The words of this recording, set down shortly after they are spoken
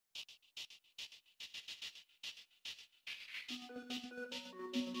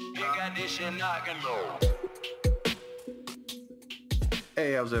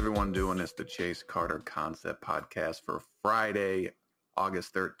Hey, how's everyone doing? It's the Chase Carter Concept Podcast for Friday,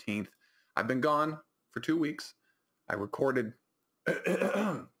 August 13th. I've been gone for 2 weeks. I recorded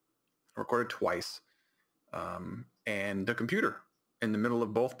twice, and the computer in the middle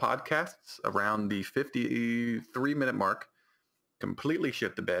of both podcasts around the 53-minute mark completely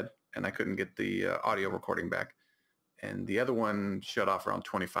shit the bed, and I couldn't get the audio recording back. And the other one shut off around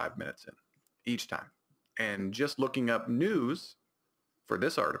 25 minutes in each time. And just looking up news for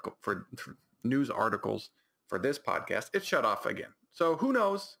this article, for news articles for this podcast, it shut off again. So who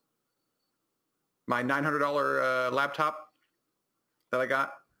knows? My $900 laptop that I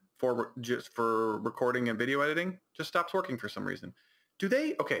got for recording and video editing just stops working for some reason.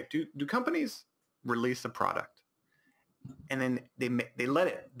 Do companies release a product and then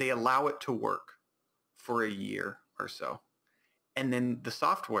they allow it to work for a year or so, and then the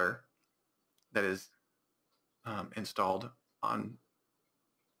software that is installed on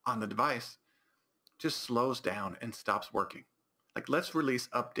the device just slows down and stops working? Like, let's release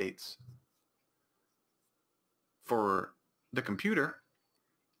updates for the computer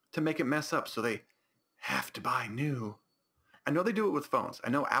to make it mess up so they have to buy new. I know they do it with phones.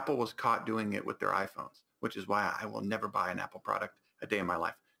 I know Apple was caught doing it with their iPhones, which is why I will never buy an Apple product a day in my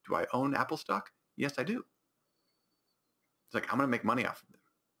life. Do I own Apple stock? Yes, I do. It's like, I'm going to make money off of them.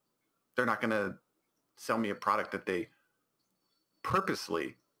 They're not going to sell me a product that they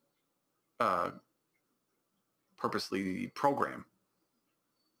purposely program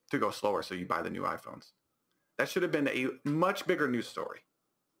to go slower so you buy the new iPhones. That should have been a much bigger news story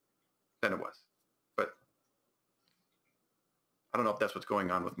than it was. But I don't know if that's what's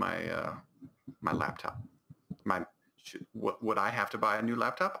going on with my my laptop. Would I have to buy a new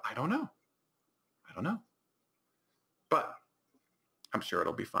laptop? I don't know. But I'm sure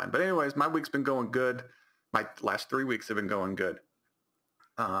it'll be fine. But anyways, my week's been going good. My last 3 weeks have been going good.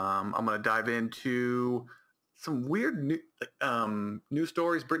 I'm going to dive into some weird news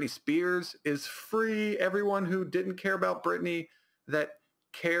stories. Britney Spears is free. Everyone who didn't care about Britney, that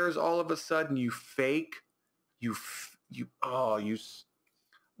cares all of a sudden, you fake.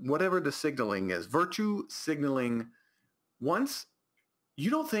 Whatever the signaling is, virtue signaling. Once you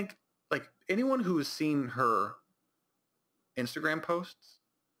don't think, like, anyone who has seen her Instagram posts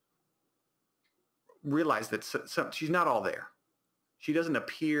realize that she's not all there. She doesn't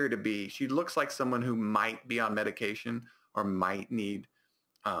appear to be. She looks like someone who might be on medication or might need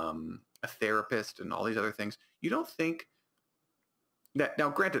a therapist and all these other things. You don't think that, now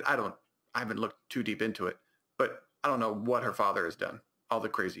granted, I haven't looked too deep into it, but I don't know what her father has done, all the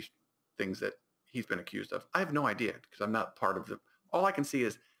crazy things that he's been accused of. I have no idea because I'm not part of them. All I can see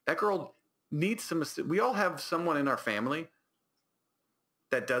is that girl needs some, we all have someone in our family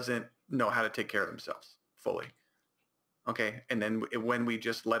that doesn't know how to take care of themselves fully. Okay. And then when we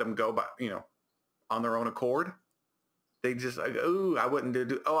just let them go by, on their own accord, they just like, I wouldn't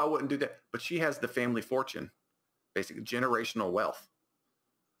do that. But she has the family fortune, basically generational wealth.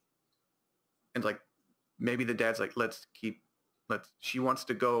 And like, maybe the dad's like, she wants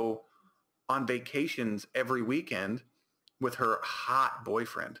to go on vacations every weekend with her hot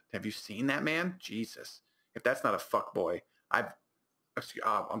boyfriend. Have you seen that man? Jesus. If that's not a fuck boy, I'm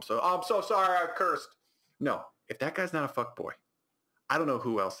so sorry I cursed. No, if that guy's not a fuck boy, I don't know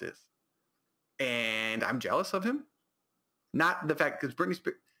who else is. And I'm jealous of him. Not the fact, because Britney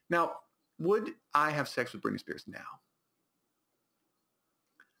Spears. Now, would I have sex with Britney Spears now?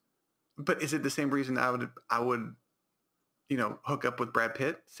 But is it the same reason I would hook up with Brad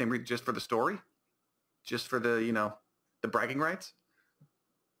Pitt? Same reason, just for the story? Just for the, the bragging rights?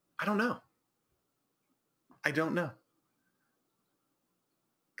 I don't know.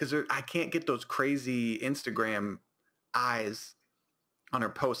 Because I can't get those crazy Instagram eyes on her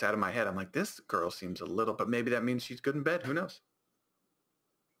posts out of my head. I'm like, this girl seems a little, but maybe that means she's good in bed. Who knows?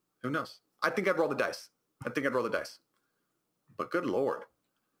 I think I'd roll the dice. But good Lord.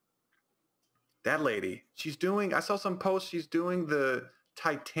 That lady, I saw some posts, she's doing the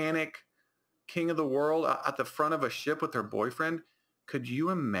Titanic King of the World at the front of a ship with her boyfriend. Could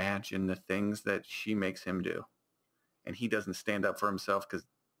you imagine the things that she makes him do? And he doesn't stand up for himself because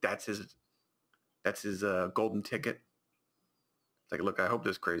that's his golden ticket. It's like, look, I hope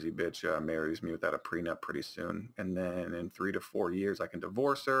this crazy bitch marries me without a prenup pretty soon. And then in 3 to 4 years, I can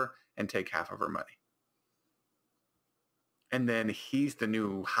divorce her and take half of her money. And then he's the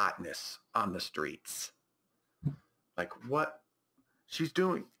new hotness on the streets. Like, what she's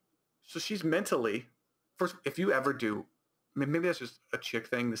doing. So she's mentally, first, if you ever do, maybe that's just a chick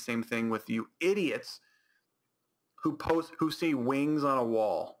thing, the same thing with you idiots who see wings on a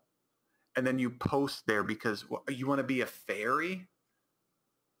wall and then you post there because you want to be a fairy.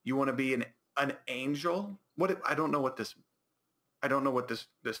 You want to be an angel. I don't know what this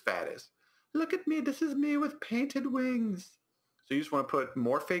fad is. Look at me. This is me with painted wings. So you just want to put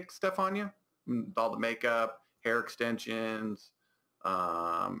more fake stuff on you, all the makeup, hair extensions,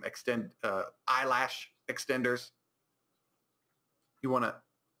 eyelash extenders. You want to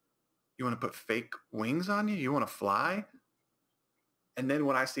put fake wings on you. You want to fly. And then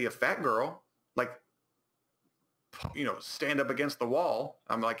when I see a fat girl, like, stand up against the wall,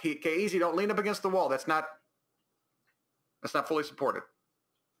 I'm like, hey, easy, don't lean up against the wall. That's not fully supported.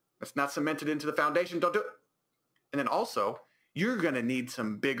 That's not cemented into the foundation. Don't do it. And then also, you're going to need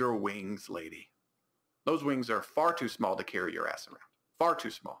some bigger wings, lady. Those wings are far too small to carry your ass around. Far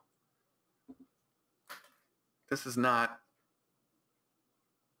too small. This is not,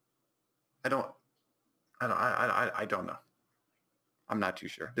 I don't know. I'm not too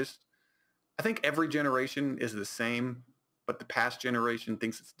sure. I think every generation is the same, but the past generation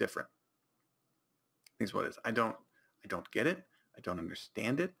thinks it's different. Thinks what it is. I don't get it. I don't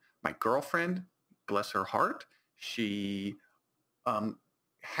understand it. My girlfriend, bless her heart, she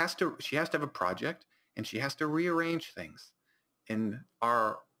has to have a project, and she has to rearrange things in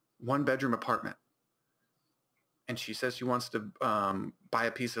our 1-bedroom apartment. And she says she wants to buy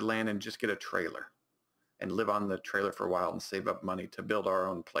a piece of land and just get a trailer and live on the trailer for a while and save up money to build our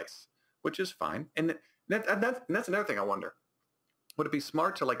own place, which is fine. And that's another thing I wonder. Would it be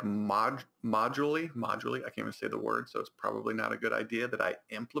smart to like modularly, I can't even say the word, so it's probably not a good idea that I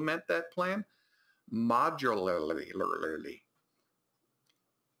implement that plan. Modularly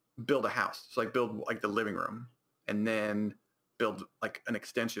build a house. So like build like the living room and then build like an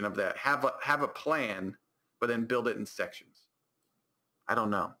extension of that. Have a plan, but then build it in sections. I don't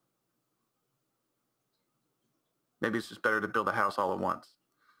know. Maybe it's just better to build a house all at once.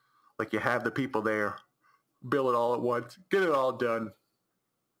 Like you have the people there, build it all at once, get it all done.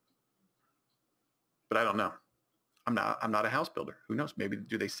 But I don't know. I'm not a house builder. Who knows? Maybe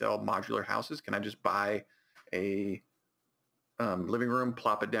do they sell modular houses? Can I just buy a living room,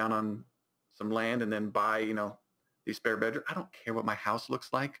 plop it down on some land, and then buy, the spare bedroom? I don't care what my house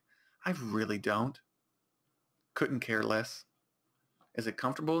looks like. I really don't. Couldn't care less. Is it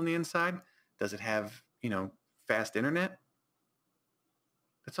comfortable on the inside? Does it have, fast internet?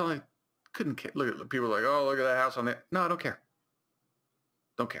 That's all. I couldn't care. Look at people are like, oh, look at that house on there. No, I don't care.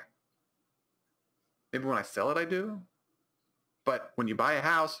 Don't care. Maybe when I sell it, I do. But when you buy a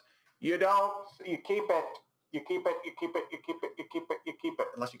house, you don't. You keep it. You keep it. You keep it. You keep it. You keep it. You keep it.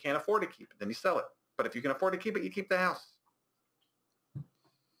 Unless you can't afford to keep it, then you sell it. But if you can afford to keep it, you keep the house.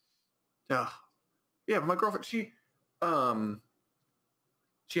 Yeah, but my girlfriend, she has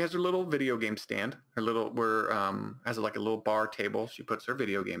her little video game stand. Her little has like a little bar table. She puts her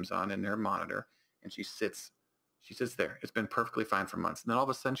video games on and her monitor, and she sits there. It's been perfectly fine for months. And then all of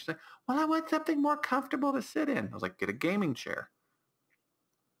a sudden she's like, well, I want something more comfortable to sit in. I was like, get a gaming chair.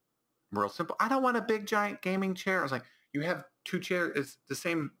 Real simple. I don't want a big giant gaming chair. I was like, you have 2 chairs. It's the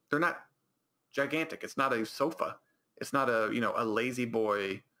same. They're not gigantic. It's not a sofa. It's not a lazy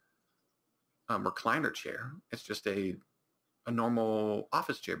boy recliner chair. It's just a normal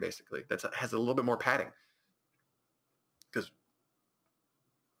office chair, basically, that has a little bit more padding. Because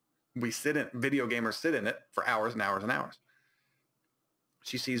video gamers sit in it for hours and hours and hours.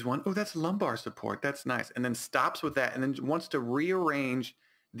 She sees one, oh, that's lumbar support. That's nice. And then stops with that and then wants to rearrange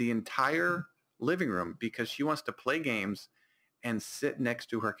the entire living room because she wants to play games and sit next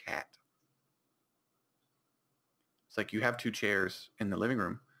to her cat. It's like you have 2 chairs in the living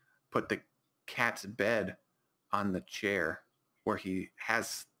room. Put the cat's bed on the chair where he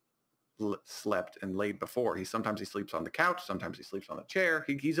has slept and laid before. Sometimes he sleeps on the couch. Sometimes he sleeps on the chair.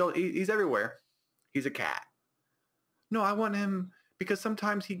 He's everywhere. He's a cat. No, I want him because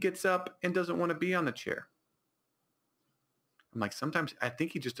sometimes he gets up and doesn't want to be on the chair. I'm like, sometimes I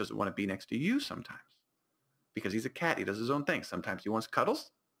think he just doesn't want to be next to you sometimes because he's a cat. He does his own thing. Sometimes he wants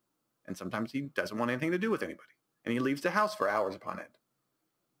cuddles and sometimes he doesn't want anything to do with anybody. And he leaves the house for hours upon end.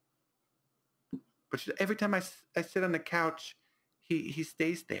 But every time I sit on the couch, he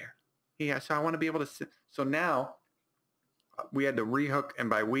stays there. So I want to be able to sit. So now we had to rehook, and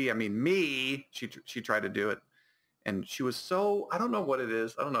by we, I mean me. She tried to do it, and she was so, I don't know what it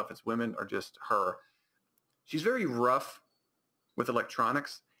is. I don't know if it's women or just her. She's very rough with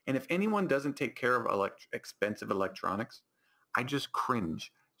electronics, and if anyone doesn't take care of expensive electronics, I just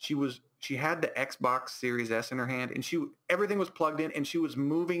cringe. She had the Xbox Series S in her hand, and everything was plugged in, and she was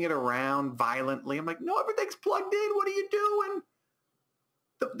moving it around violently. I'm like, no, everything's plugged in. What are you doing?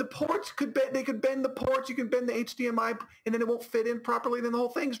 The ports could bend. They could bend the ports. You can bend the HDMI, and then it won't fit in properly. Then the whole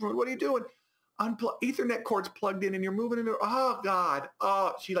thing's ruined. What are you doing? Ethernet cords plugged in, and you're moving into. Oh God.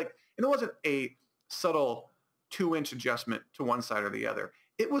 Oh, and it wasn't a subtle 2-inch adjustment to one side or the other.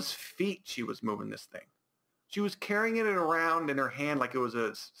 It was feet. She was moving this thing. She was carrying it around in her hand like it was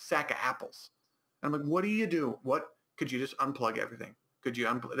a sack of apples. And I'm like, what do you do? What could you just unplug everything? Could you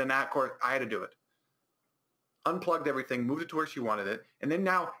unplug? Then of course I had to do it. Unplugged everything, moved it to where she wanted it. And then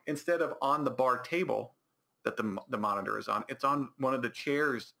now, instead of on the bar table that the monitor is on, it's on one of the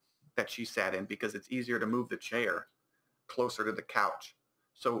chairs that she sat in because it's easier to move the chair closer to the couch.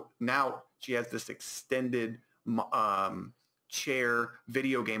 So now she has this extended chair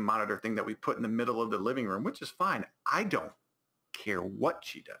video game monitor thing that we put in the middle of the living room, which is fine. I don't care what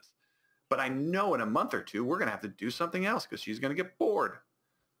she does. But I know in a month or two, we're going to have to do something else because she's going to get bored.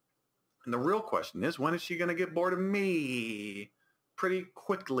 And the real question is, when is she going to get bored of me? Pretty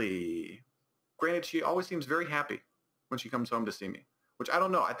quickly. Granted, she always seems very happy when she comes home to see me, which I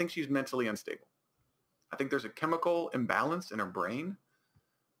don't know. I think she's mentally unstable. I think there's a chemical imbalance in her brain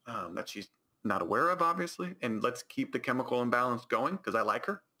that she's not aware of, obviously. And let's keep the chemical imbalance going because I like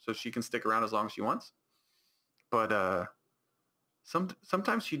her, so she can stick around as long as she wants. But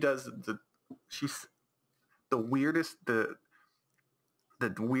sometimes she does she's the weirdest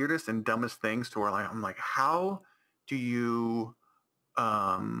and dumbest things to her. I'm like, how do you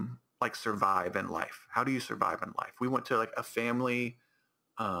survive in life? How do you survive in life? We went to like a family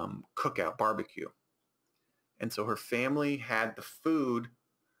cookout barbecue. And so her family had the food.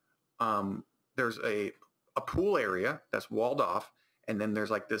 There's a pool area that's walled off. And then there's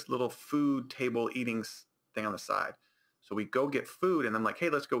like this little food table eating thing on the side. So we go get food and I'm like,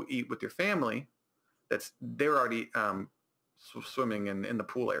 hey, let's go eat with your family. They're already swimming in the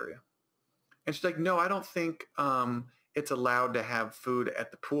pool area. And she's like, no, I don't think it's allowed to have food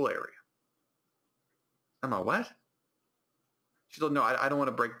at the pool area. I'm like, what? She's like, no, I don't want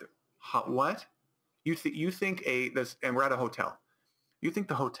to break the what? You think and we're at a hotel. You think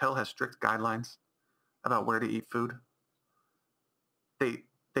the hotel has strict guidelines about where to eat food? They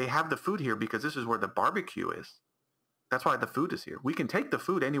have the food here because this is where the barbecue is. That's why the food is here. We can take the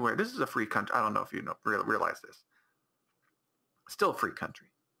food anywhere. This is a free country. I don't know if you realize this. Still a free country,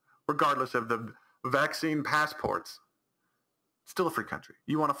 regardless of the vaccine passports. Still a free country.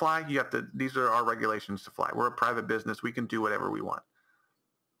 You want to fly? You have to. These are our regulations to fly. We're a private business. We can do whatever we want.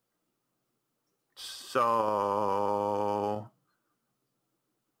 So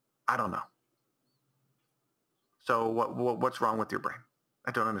I don't know. So what's wrong with your brain?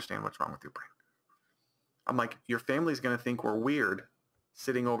 I don't understand what's wrong with your brain. I'm like, your family's going to think we're weird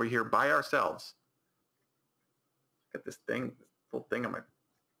sitting over here by ourselves. Got this little thing on my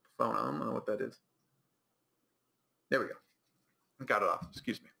phone. I don't know what that is. There we go. I got it off.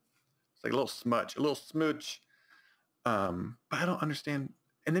 Excuse me. It's like a little smudge, a little smooch. But I don't understand.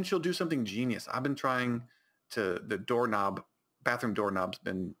 And then she'll do something genius. I've been trying the bathroom doorknob's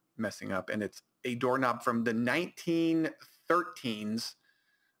been messing up. And it's a doorknob from the 1913s.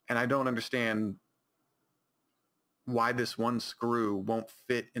 And I don't understand why this one screw won't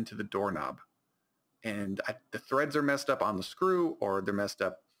fit into the doorknob. And the threads are messed up on the screw or they're messed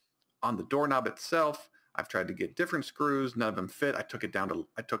up on the doorknob itself. I've tried to get different screws. None of them fit. I took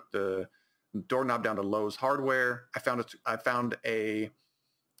the doorknob down to Lowe's Hardware. I found a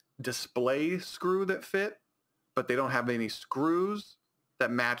display screw that fit, but they don't have any screws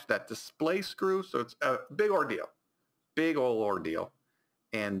that match that display screw. So it's a big ordeal, big old ordeal.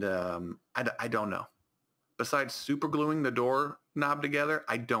 And I don't know. Besides super gluing the doorknob together,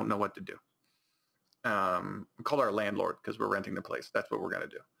 I don't know what to do. We called our landlord because we're renting the place. That's what we're going to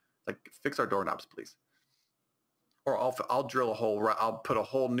do. Like, fix our doorknobs, please. Or I'll drill a hole. I'll put a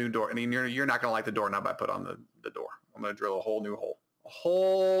whole new door. I mean, you're not going to like the doorknob I put on the door. I'm going to drill a whole new hole. A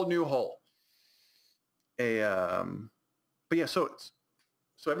whole new hole. But yeah, so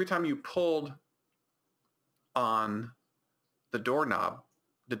every time you pulled on the doorknob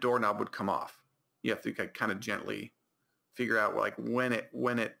would come off. You have to kind of gently figure out like when it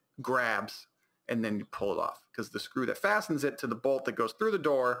grabs and then you pull it off, because the screw that fastens it to the bolt that goes through the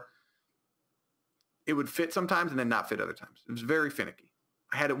door, it would fit sometimes and then not fit other times. It was very finicky.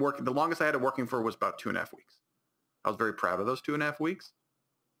 I had it working. The longest I had it working for was about 2.5 weeks. I was very proud of those 2.5 weeks.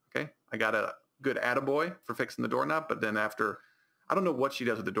 Okay. I got a good attaboy for fixing the doorknob, but then after, I don't know what she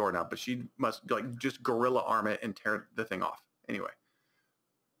does with the doorknob, but she must like just gorilla arm it and tear the thing off. Anyway.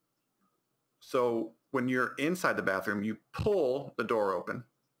 So when you're inside the bathroom, you pull the door open.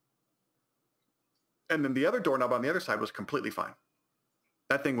 And then the other doorknob on the other side was completely fine.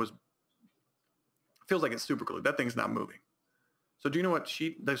 That thing feels like it's super glued. That thing's not moving. So do you know what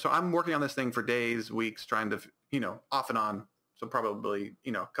so I'm working on this thing for days, weeks, trying to, off and on. So probably,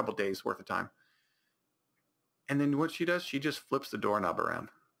 a couple days worth of time. And then what she does, she just flips the doorknob around.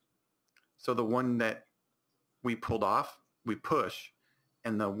 So the one that we pulled off, we push,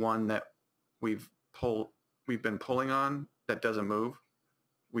 and the one that we've been pulling on that doesn't move,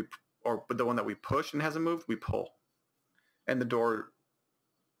 but the one that we push and hasn't moved, we pull. And the door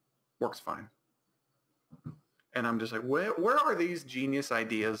works fine. And I'm just like, where are these genius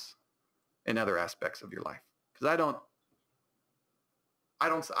ideas in other aspects of your life? Because I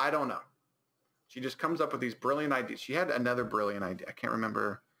don't know. She just comes up with these brilliant ideas. She had another brilliant idea. I can't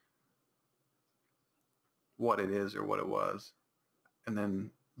remember what it is or what it was. And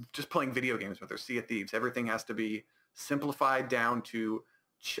then just playing video games with her, Sea of Thieves. Everything has to be simplified down to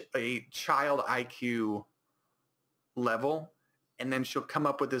a child IQ level. And then she'll come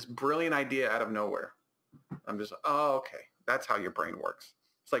up with this brilliant idea out of nowhere. I'm just, oh, okay. That's how your brain works.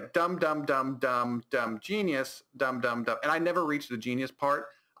 It's like dumb, dumb, dumb, dumb, dumb, genius, dumb, dumb, dumb. And I never reached the genius part.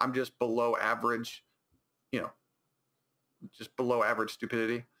 I'm just below average, just below average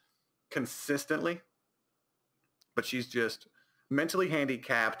stupidity consistently. But she's just mentally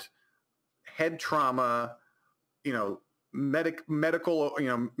handicapped, head trauma, medical,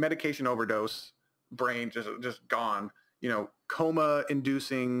 medication overdose, brain just gone, coma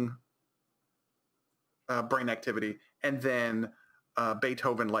inducing brain activity, and then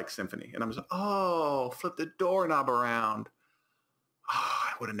Beethoven-like symphony. And I'm just like, oh, flip the doorknob around. Oh,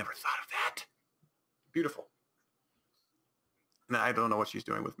 I would have never thought of that. Beautiful. And I don't know what she's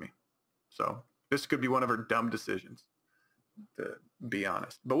doing with me. So this could be one of her dumb decisions, to be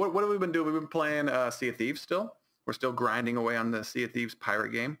honest. But what have we been doing? We've been playing Sea of Thieves still. We're still grinding away on the Sea of Thieves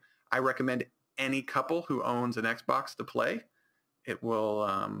pirate game. I recommend any couple who owns an Xbox to play. It will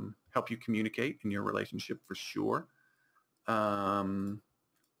help you communicate in your relationship for sure.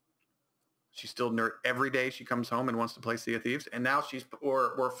 She's still nerd. Every day she comes home and wants to play Sea of Thieves. And now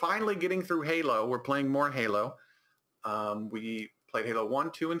we're finally getting through Halo. We're playing more Halo. We played Halo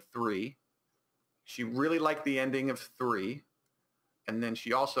 1, 2, and 3. She really liked the ending of 3. And then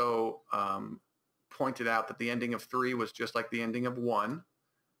she also pointed out that the ending of 3 was just like the ending of 1,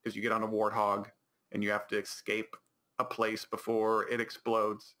 because you get on a warthog and you have to escape a place before it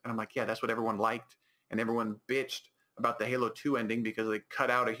explodes. And I'm like, yeah, that's what everyone liked. And everyone bitched about the Halo 2 ending because they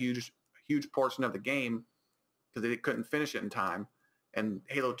cut out a huge portion of the game because they couldn't finish it in time. And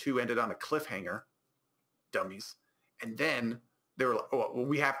Halo 2 ended on a cliffhanger. Dummies. And then they were like, oh, well,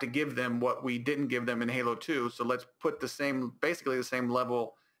 we have to give them what we didn't give them in Halo 2. So let's put basically the same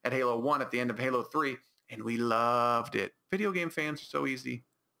level at Halo 1 at the end of Halo 3. And we loved it. Video game fans are so easy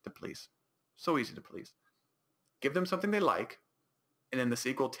to please. So easy to please. Give them something they like. And then the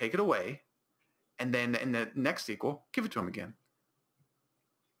sequel, take it away. And then in the next sequel, give it to them again.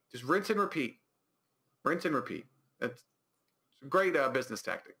 Just rinse and repeat. Rinse and repeat. It's a great business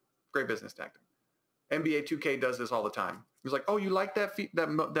tactic. Great business tactic. NBA 2K does this all the time. It's like, oh, you like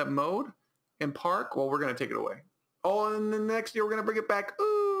that mode in Park? Well, we're going to take it away. Oh, and the next year we're going to bring it back.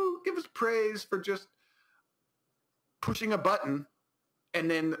 Ooh, give us praise for just pushing a button and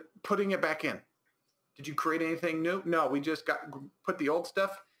then putting it back in. Did you create anything new? No, we just put the old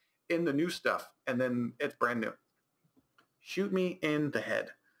stuff in the new stuff, and then it's brand new. Shoot me in the head.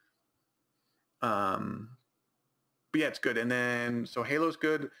 But yeah, it's good. And then, so Halo's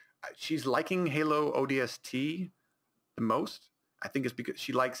good. She's liking Halo ODST the most. I think it's because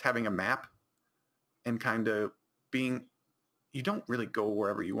she likes having a map and kind of being, you don't really go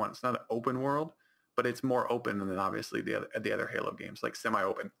wherever you want. It's not an open world, but it's more open than obviously the other Halo games, like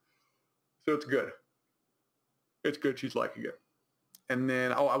semi-open. So it's good. It's good. She's liking it. And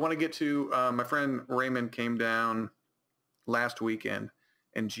then, I want to get to, my friend Raymond came down last weekend,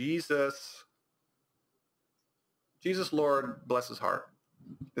 and Jesus Lord bless his heart.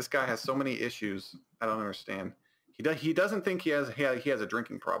 This guy has so many issues. I don't understand. He doesn't think he has a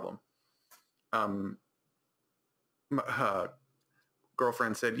drinking problem. My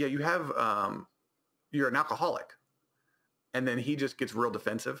girlfriend said, yeah, you're an alcoholic. And then he just gets real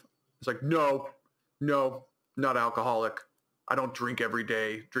defensive. It's like, no, not alcoholic. I don't drink every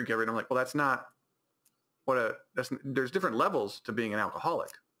day, I'm like, well, that's not there's different levels to being an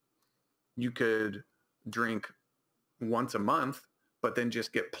alcoholic. You could drink once a month, but then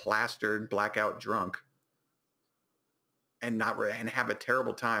just get plastered, blackout drunk and and have a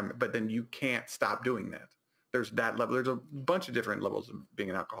terrible time. But then you can't stop doing that. There's that level. There's a bunch of different levels of being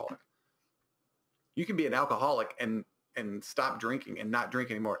an alcoholic. You can be an alcoholic and stop drinking and not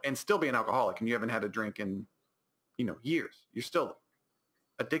drink anymore and still be an alcoholic, and you haven't had a drink in, years. You're still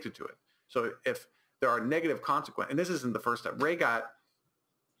addicted to it. So if there are negative consequences. And this isn't the first time. Ray got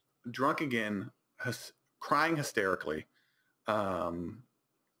drunk again, crying hysterically. And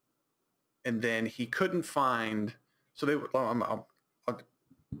then he couldn't find, so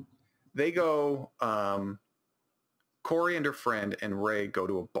they go, Corey and her friend and Ray go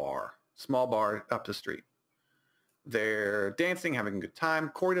to a bar, small bar up the street. They're dancing, having a good time.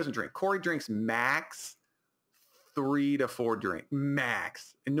 Corey doesn't drink. Corey drinks max 3 to 4 drinks,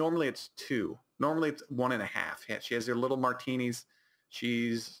 max. And normally it's 2. Normally it's 1.5. She has her little martinis.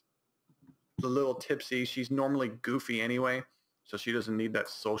 She's a little tipsy. She's normally goofy anyway, so she doesn't need that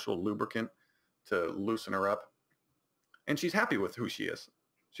social lubricant to loosen her up. And she's happy with who she is.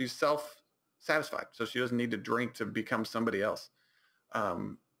 She's self-satisfied, so she doesn't need to drink to become somebody else,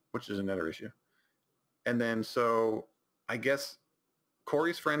 which is another issue. And then so I guess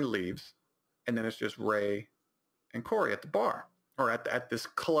Corey's friend leaves, and then it's just Ray and Corey at the bar, or at this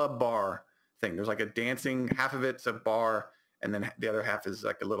club bar thing. There's like a dancing, half of it's a bar, and then the other half is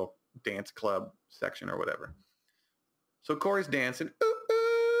like a little dance club section or whatever. So Corey's dancing,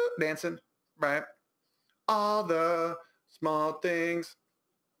 dancing, right? All the small things.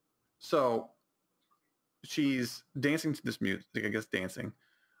 So she's dancing to this music, I guess dancing.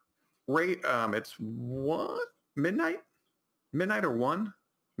 Ray, it's what? Midnight or 1?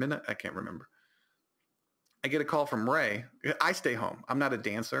 Midnight? I can't remember. I get a call from Ray. I stay home. I'm not a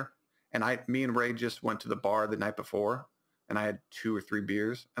dancer. And me and Ray just went to the bar the night before, and I had 2 or 3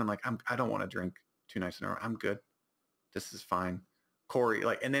 beers. And I'm like, I don't want to drink 2 nights in a row. I'm good. This is fine. Corey,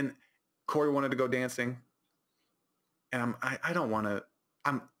 and then Corey wanted to go dancing. And I don't want to,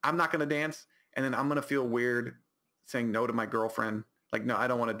 I'm not going to dance. And then I'm going to feel weird saying no to my girlfriend. Like, no, I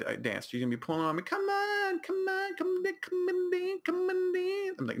don't want to dance. She's going to be pulling on me. Come on, come on.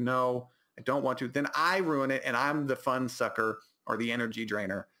 I'm like, no, I don't want to. Then I ruin it, and I'm the fun sucker or the energy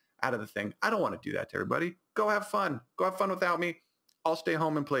drainer out of the thing. I don't want to do that to everybody. Go have fun. Go have fun without me. I'll stay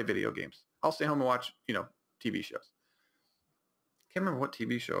home and play video games. I'll stay home and watch, TV shows. Can't remember what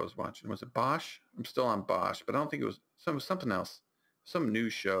TV show I was watching. Was it Bosch? I'm still on Bosch, but I don't think it was something else. Some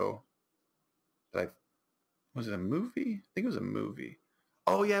news show. Was it a movie? I think it was a movie.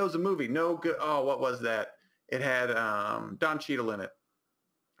 Oh yeah, it was a movie. No good. Oh, what was that? It had Don Cheadle in it.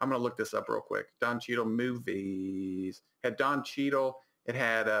 I'm gonna look this up real quick. Don Cheadle movies. It had Don Cheadle. It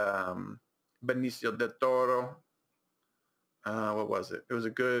had Benicio del Toro. What was it? It was a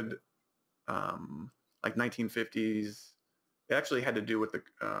good 1950s. It actually had to do with a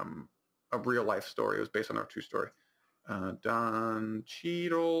real life story. It was based on a true story. Don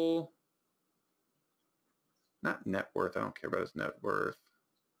Cheadle. Not net worth. I don't care about his net worth.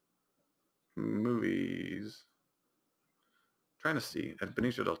 Movies. Trying to see. It had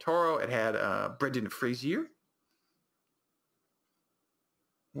Benicio del Toro. It had Brendan Fraser.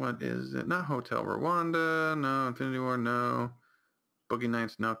 What is it? Not Hotel Rwanda. No. Infinity War. No. Boogie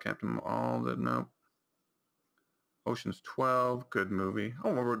Nights. No. Captain All. No. Ocean's 12. Good movie.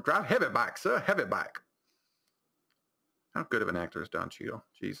 Oh, we're drive heavy bike, sir. Heavy bike. How good of an actor is Don Cheadle?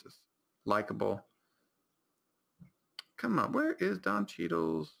 Jesus. Likeable. Come on. Where is Don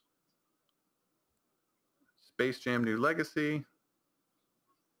Cheadle's? Space Jam New Legacy.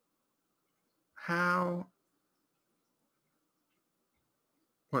 How?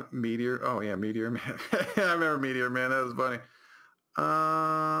 What, Meteor? Oh, yeah, Meteor Man. I remember Meteor Man. That was funny. Okay,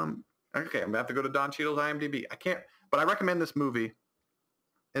 I'm going to have to go to Don Cheadle's IMDb. I can't, but I recommend this movie.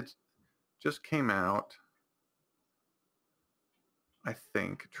 It just came out. I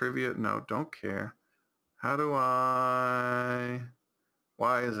think. Trivia? No, don't care. How do I...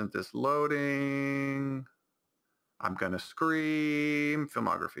 Why isn't this loading? I'm going to scream.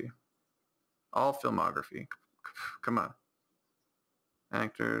 Filmography. All filmography. Come on.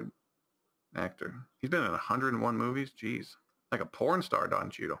 Actor. He's been in 101 movies. Jeez. Like a porn star, Don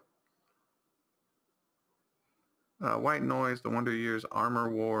Cheadle. White Noise, The Wonder Years,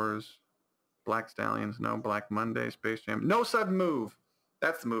 Armor Wars, Black Stallions, no. Black Monday, Space Jam. No Sudden Move.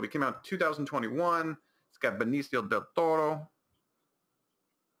 That's the movie. Came out in 2021. It's got Benicio del Toro.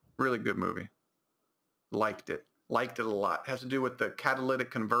 Really good movie. Liked it. Liked it a lot. Has to do with the catalytic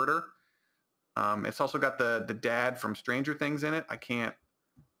converter. It's also got the dad from Stranger Things in it. I can't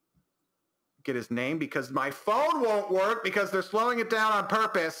get his name because my phone won't work because they're slowing it down on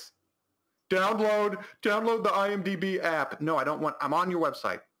purpose. Download the IMDb app. No, I don't want. I'm on your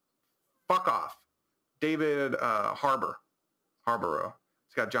website. Fuck off. David Harborough.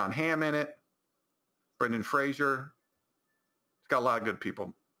 It's got John Hamm in it. Brendan Fraser. It's got a lot of good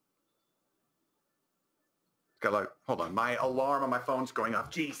people. It's got hold on. My alarm on my phone's going off.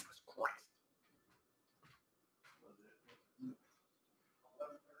 Jesus Christ.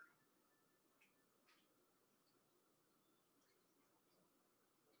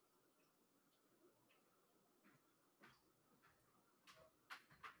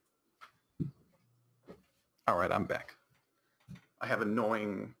 All right, I'm back. I have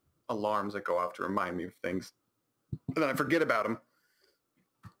annoying alarms that go off to remind me of things, and then I forget about them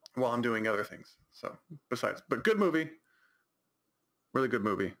while I'm doing other things. So but good movie, really good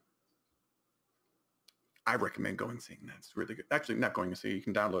movie. I recommend going and seeing that. It's really good. Actually, not going to see. You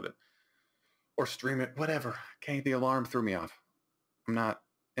can download it or stream it, whatever. Okay, the alarm threw me off. I'm not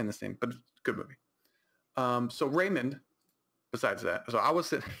in the same, but it's a good movie. So Raymond, besides that, so I was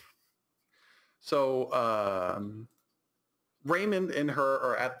sitting. So Raymond and her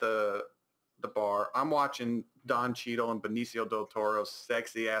are at the bar. I'm watching Don Cheadle and Benicio del Toro's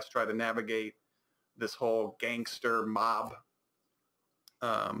sexy ass try to navigate this whole gangster mob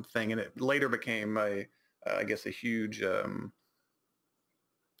thing, and it later became I guess a huge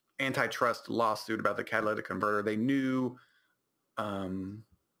antitrust lawsuit about the catalytic converter. They knew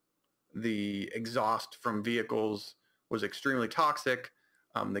the exhaust from vehicles was extremely toxic.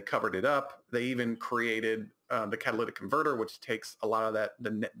 They covered it up. They even created the catalytic converter, which takes a lot of that,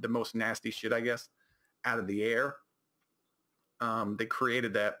 the most nasty shit, I guess, out of the air. They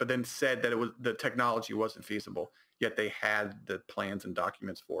created that, but then said that the technology wasn't feasible, yet they had the plans and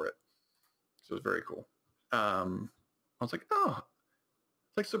documents for it. So it was very cool. I was like, oh,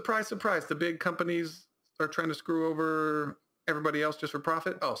 it's like, surprise, surprise. The big companies are trying to screw over everybody else just for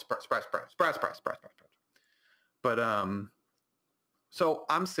profit. Oh, surprise, surprise, surprise, surprise, surprise, surprise, surprise. But so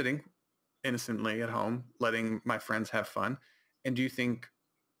I'm sitting innocently at home, letting my friends have fun. And do you think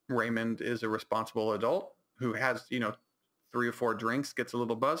Raymond is a responsible adult who has, 3 or 4 drinks, gets a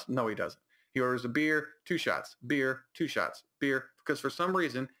little buzzed? No, he doesn't. He orders a beer, 2 shots, beer, 2 shots, beer, because for some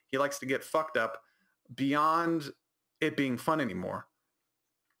reason he likes to get fucked up beyond it being fun anymore.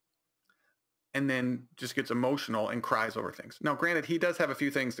 And then just gets emotional and cries over things. Now, granted, he does have a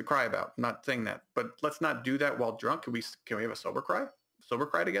few things to cry about. I'm not saying that, but let's not do that while drunk. Can we have a sober cry? Sober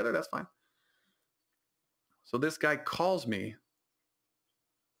cry together? That's fine. So this guy calls me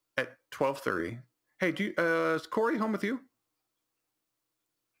at 12:30. Hey, is Corey home with you?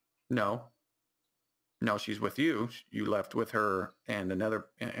 No, she's with you. You left with her and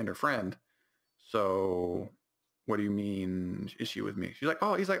her friend. So what do you mean? Is she with me? She's like,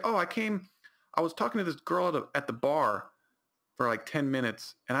 oh, he's like, oh, I was talking to this girl at the bar for like 10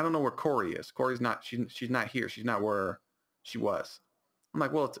 minutes, and I don't know where Corey is. Corey's not, she's not here. She's not where she was. I'm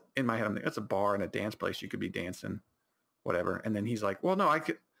like, well, it's in my head. I'm like, it's a bar and a dance place. You could be dancing, whatever. And then he's like, well, no, I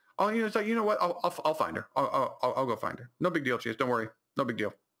could. Oh, it's like, you know what? I'll find her. I'll go find her. No big deal, Chase. Don't worry. No big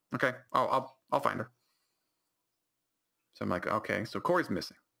deal. Okay. I'll find her. So I'm like, okay. So Corey's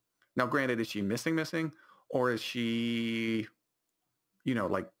missing. Now, granted, is she missing, or is she,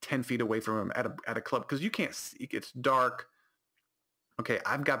 like 10 feet away from him at a club? Because you can't see. It's dark. Okay,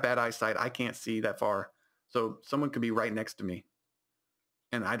 I've got bad eyesight. I can't see that far. So someone could be right next to me,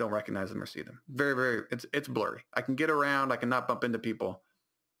 and I don't recognize them or see them. Very, very, it's blurry. I can get around. I can not bump into people,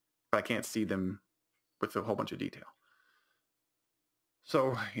 but I can't see them with a whole bunch of detail.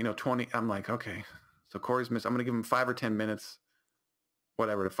 So, 20, I'm like, okay. So Corey's missing. I'm going to give him 5 or 10 minutes,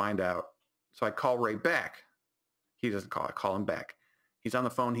 whatever, to find out. So I call Ray back. He doesn't call. I call him back. He's on the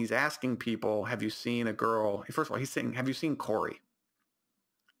phone. He's asking people, have you seen a girl? First of all, he's saying, have you seen Corey?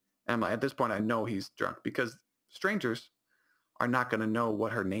 And I'm like, at this point, I know he's drunk because strangers are not going to know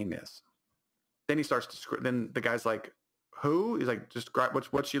what her name is. Then he starts to, then the guy's like, who? He's like, just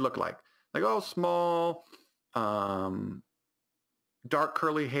what's she look like? Like, oh, small, dark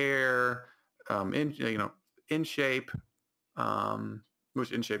curly hair, in shape,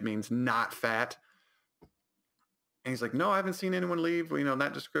 which in shape means not fat. And he's like, no, I haven't seen anyone leave,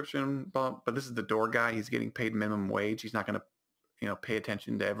 that description. But this is the door guy. He's getting paid minimum wage. He's not going to, pay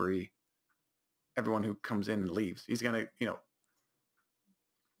attention to everyone who comes in and leaves. He's going to,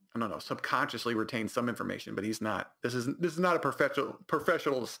 I don't know, subconsciously retain some information, but he's not. This is not a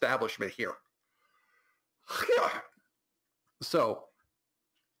professional establishment here. So,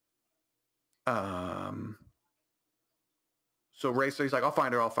 Ray, so he's like, I'll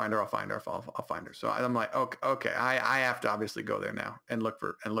find her. So I'm like, okay, I have to obviously go there now and look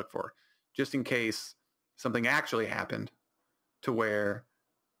for her, just in case something actually happened, to where,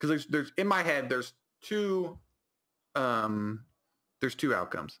 because there's in my head there's two outcomes.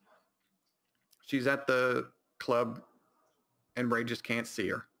 She's at the club and Ray just can't see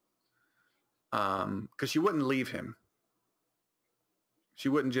her, because she wouldn't leave him. She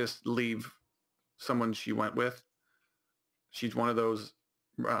wouldn't just leave someone she went with. She's one of those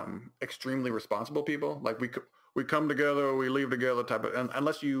extremely responsible people. Like, we come together, we leave together type of,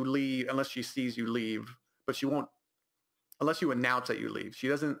 unless she sees you leave, but she won't, unless you announce that you leave. She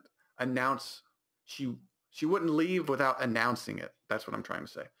doesn't announce, she wouldn't leave without announcing it. That's what I'm trying to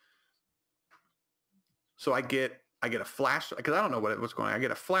say. So I get a flashlight because I don't know what's going on. I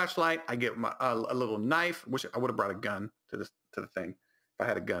get a flashlight. I get a little knife, which I would have brought a gun to the thing if I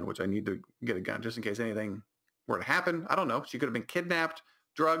had a gun, which I need to get a gun just in case anything were to happen. I don't know. She could have been kidnapped,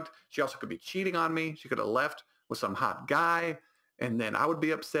 drugged. She also could be cheating on me. She could have left with some hot guy, and then I would be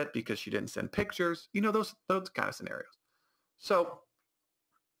upset because she didn't send pictures. You know, those kind of scenarios. So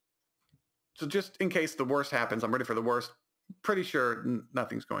just in case the worst happens, I'm ready for the worst. Pretty sure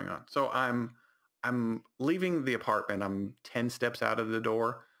nothing's going on. So I'm leaving the apartment. I'm 10 steps out of the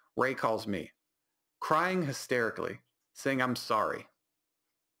door. Ray calls me, crying hysterically, saying I'm sorry.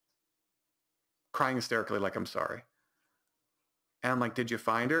 Crying hysterically like I'm sorry. And I'm like, did you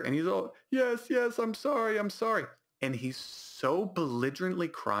find her? And he's all, yes, I'm sorry. And he's so belligerently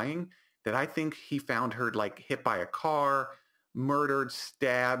crying that I think he found her like hit by a car, murdered,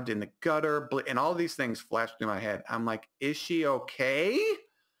 stabbed in the gutter, and all these things flashed through my head. I'm like, is she okay?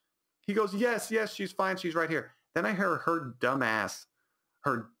 He goes, yes, she's fine. She's right here. Then I hear her dumb ass,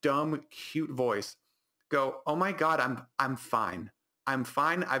 her dumb, cute voice go, oh my God, I'm fine. I'm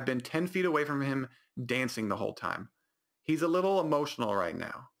fine. I've been 10 feet away from him dancing the whole time. He's a little emotional right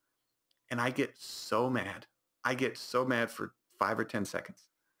now. And I get so mad. I get so mad for 5 or 10 seconds.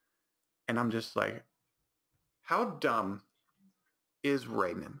 And I'm just like, how dumb is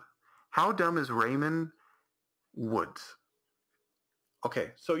Raymond? How dumb is Raymond Woods?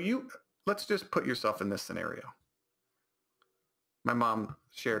 Okay, so let's just put yourself in this scenario. My mom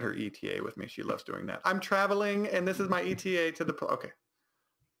shared her ETA with me. She loves doing that. I'm traveling and this is my ETA to the, okay.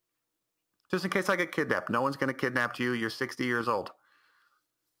 Just in case I get kidnapped. No one's going to kidnap you. You're 60 years old.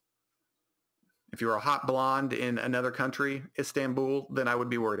 If you're a hot blonde in another country, Istanbul, then I would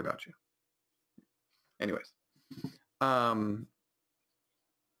be worried about you. Anyways. But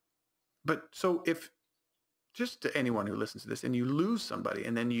so if, just to anyone who listens to this, and you lose somebody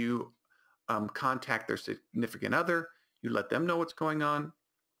and then you contact their significant other, you let them know what's going on.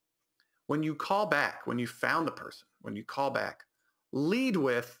 When you call back, when you found the person, when you call back, lead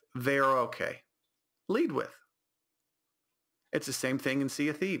with, they're okay. Lead with. It's the same thing in Sea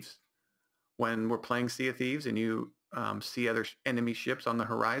of Thieves. When we're playing Sea of Thieves and you see other enemy ships on the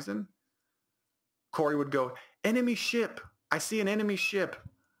horizon, Corey would go, enemy ship. I see an enemy ship.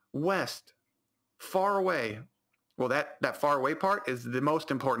 West. Far away. Well, that far away part is the most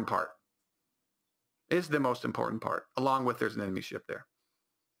important part. Is the most important part, along with there's an enemy ship there.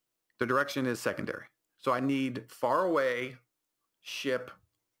 The direction is secondary. So I need far away ship,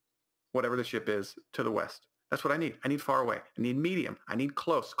 whatever the ship is, to the west. That's what I need. I need far away. I need medium. I need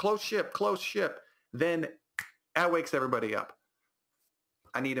close. Close ship. Then that wakes everybody up.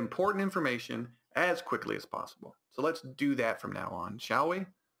 I need important information as quickly as possible. So let's do that from now on, shall we?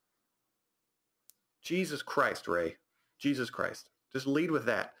 Jesus Christ, Ray. Jesus Christ. Just lead with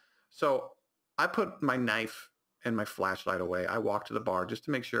that. So I put my knife and my flashlight away. I walk to the bar just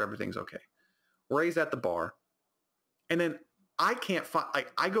to make sure everything's okay. Ray's at the bar. And then I can't find,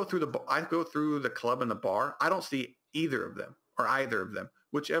 I go through the club and the bar. I don't see either of them or either of them,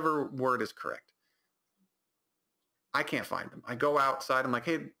 whichever word is correct. I can't find them. I go outside. I'm like,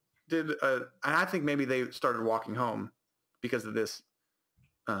 hey, and I think maybe they started walking home because of this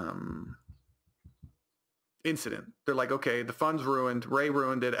incident. They're like, okay, the fun's ruined. Ray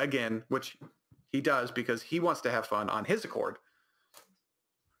ruined it again, which he does because he wants to have fun on his accord.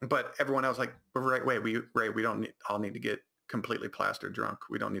 But everyone else like, Ray, we don't all need to get completely plastered drunk.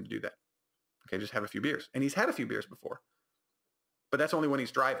 We don't need to do that. Okay, just have a few beers. And he's had a few beers before. But that's only when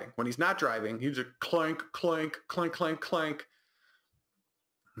he's driving. When he's not driving, he's just clank, clank, clank, clank, clank.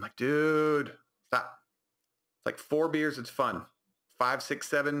 I'm like, dude, stop. It's like 4 beers, it's fun. 5, 6,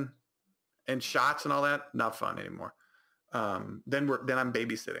 7, and shots and all that, not fun anymore. Then I'm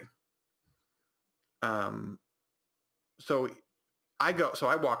babysitting. So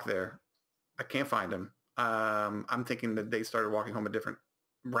I walk there. I can't find him. I'm thinking that they started walking home a different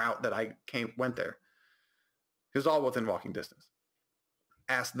route that I went there. It was all within walking distance.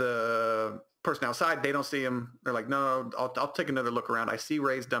 Ask the person outside. They don't see him. They're like, no, I'll take another look around. I see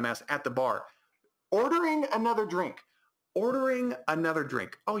Ray's dumbass at the bar. Ordering another drink.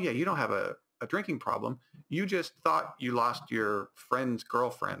 Oh, yeah, you don't have a drinking problem. You just thought you lost your friend's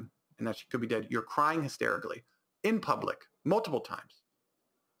girlfriend and that she could be dead. You're crying hysterically in public multiple times.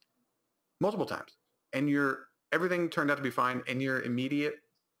 And everything turned out to be fine. And your immediate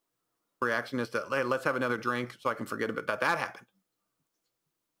reaction is that, hey, let's have another drink so I can forget about that happened.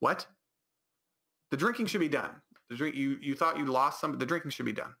 What? The drinking should be done. You thought you lost the drinking should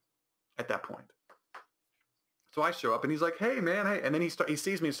be done at that point. So I show up and he's like, hey, man, hey. And then he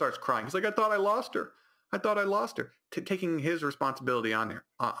sees me and starts crying. He's like, I thought I lost her. Taking his responsibility on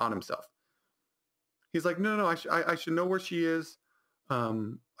himself. He's like, no, I should know where she is.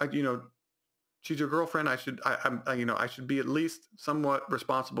 She's your girlfriend. I should be at least somewhat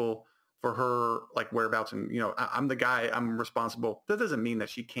responsible for her like whereabouts. And, I'm the guy, I'm responsible. That doesn't mean that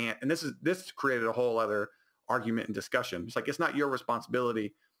she can't. And this created a whole other argument and discussion. It's like, it's not your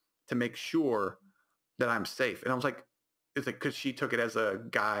responsibility to make sure that I'm safe. And I was like, is it because she took it as a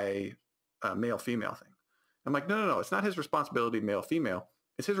guy, male, female thing? I'm like, no. It's not his responsibility, male, female.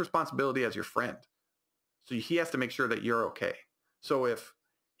 It's his responsibility as your friend. So he has to make sure that you're okay. So if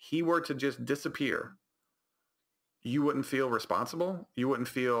he were to just disappear, you wouldn't feel responsible. You wouldn't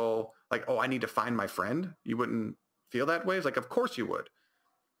feel like, oh, I need to find my friend. You wouldn't feel that way. It's like, of course you would.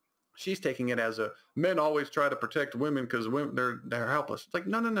 She's taking it as men always try to protect women because women, they're helpless. It's like,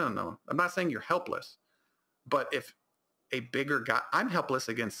 no. I'm not saying you're helpless, but if a bigger guy, I'm helpless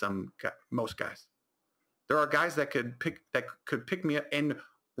against most guys. There are guys that could pick me up and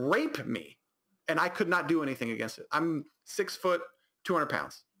rape me, and I could not do anything against it. I'm 6 foot, 200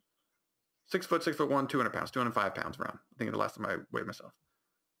 pounds. 6 foot, 6'1", 200 pounds, 205 pounds around. I think the last time I weighed myself.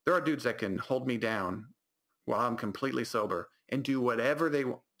 There are dudes that can hold me down while I'm completely sober and do whatever they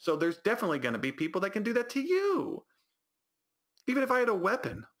want. So there's definitely going to be people that can do that to you. Even if I had a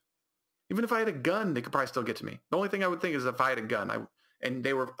weapon, even if I had a gun, they could probably still get to me. The only thing I would think is if I had a gun and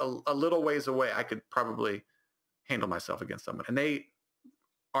they were a little ways away, I could probably handle myself against someone. And they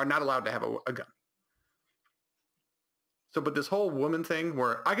are not allowed to have a gun. So, but this whole woman thing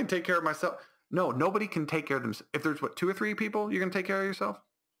where I can take care of myself. No, nobody can take care of themselves. If there's 2 or 3 people, you're going to take care of yourself.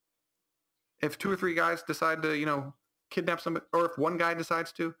 If 2 or 3 guys decide to, kidnap somebody, or if one guy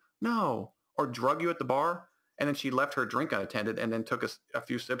decides to, no, or drug you at the bar, and then she left her drink unattended and then took a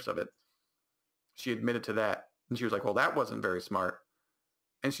few sips of it. She admitted to that. And she was like, well, that wasn't very smart.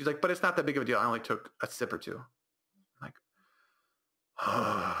 And she's like, but it's not that big of a deal. I only took a sip or 2. I'm like,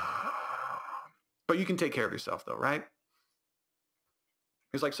 but you can take care of yourself though, right?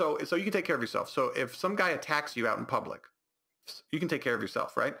 It's like, so you can take care of yourself. So if some guy attacks you out in public, you can take care of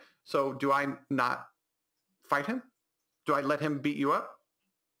yourself, right? So do I not fight him? Do I let him beat you up?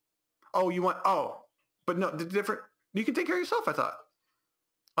 But no, you can take care of yourself, I thought.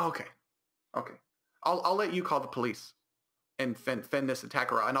 Okay. I'll let you call the police and fend this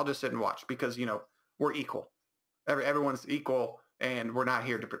attacker out, and I'll just sit and watch because, we're equal. Everyone's equal, and we're not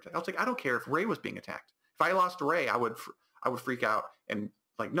here to protect. I was like, I don't care if Ray was being attacked. If I lost Ray, I would freak out and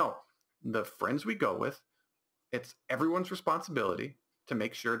like, no, the friends we go with, it's everyone's responsibility to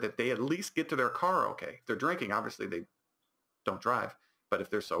make sure that they at least get to their car okay. If they're drinking, obviously they don't drive. But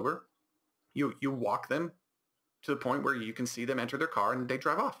if they're sober, you walk them to the point where you can see them enter their car and they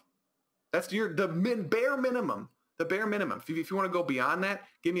drive off. That's the bare minimum. The bare minimum. If you want to go beyond that,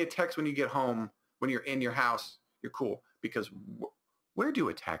 give me a text when you get home. When you're in your house, you're cool. Because where do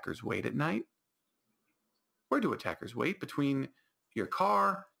attackers wait at night? Where do attackers wait? Between your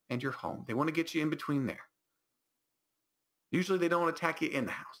car and your home. They want to get you in between there. Usually they don't attack you in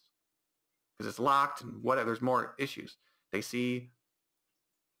the house because it's locked and whatever. There's more issues. They see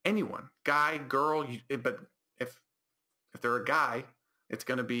anyone, guy, girl, but if they're a guy, it's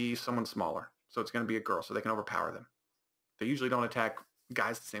going to be someone smaller. So it's going to be a girl so they can overpower them. They usually don't attack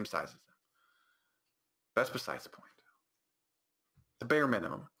guys the same size as them. That's besides the point. The bare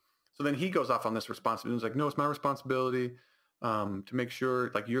minimum. So then he goes off on this responsibility. He's like, no, it's my responsibility to make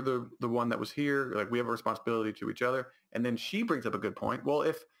sure, like, you're the one that was here. Like, we have a responsibility to each other. And then she brings up a good point. Well,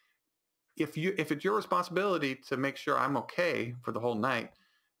 if it's your responsibility to make sure I'm okay for the whole night,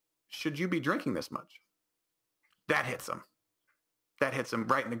 should you be drinking this much? That hits him. That hits him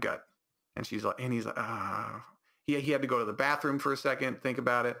right in the gut. And he's like, he had to go to the bathroom for a second, think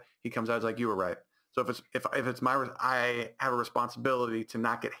about it. He comes out, he's like, you were right. So if it's I have a responsibility to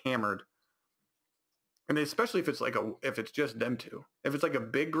not get hammered. And especially if it's just them two. If it's like a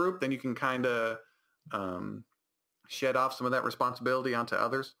big group, then you can kind of shed off some of that responsibility onto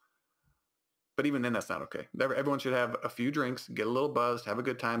others. But even then, that's not okay. Everyone should have a few drinks, get a little buzzed, have a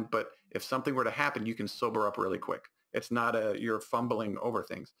good time. But if something were to happen, you can sober up really quick. It's not you're fumbling over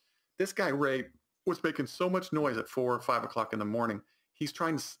things. This guy, Ray, was making so much noise at 4 or 5 o'clock in the morning. He's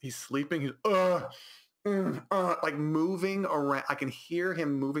sleeping. He's like moving around. I can hear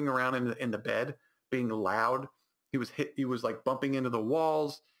him moving around in the bed, being loud. He was like bumping into the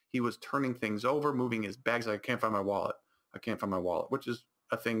walls. He was turning things over, moving his bags. Like, I can't find my wallet. Which is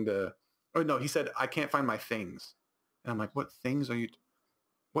a thing oh no, he said, I can't find my things. And I'm like, what things?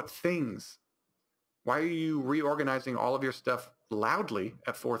 Why are you reorganizing all of your stuff loudly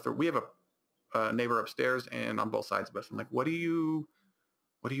at 4:30? We have a neighbor upstairs and on both sides of us. I'm like, what are you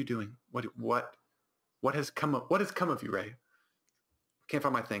doing? What has come of you, Ray? Can't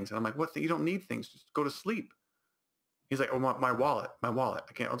find my things. And I'm like, what? You don't need things. Just go to sleep. He's like, oh, my wallet. I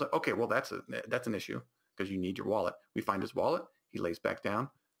can't. I was like, okay, well, that's an issue because you need your wallet. We find his wallet. He lays back down.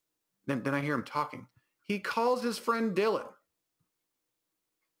 Then I hear him talking. He calls his friend Dylan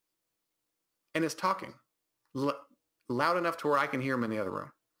and is talking loud enough to where I can hear him in the other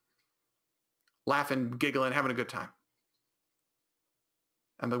room. Laughing, giggling, having a good time.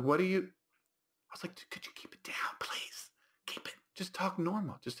 I'm like, what do you... I was like, could you keep it down, please? Keep it. Just talk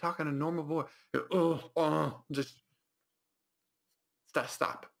normal. Just talk in a normal voice. Just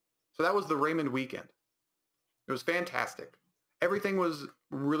stop. So that was the Raymond weekend. It was fantastic. Everything was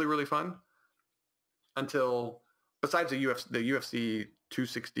really, really fun until, besides the UFC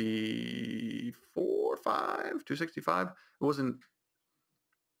 265, it wasn't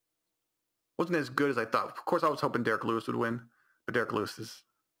as good as I thought. Of course, I was hoping Derek Lewis would win, but Derek Lewis just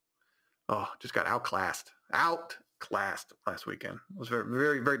got outclassed last weekend. I was very,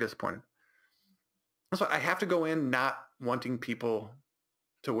 very, very disappointed. So I have to go in not wanting people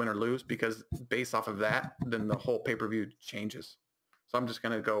to win or lose, because based off of that, then the whole pay-per-view changes. So I'm just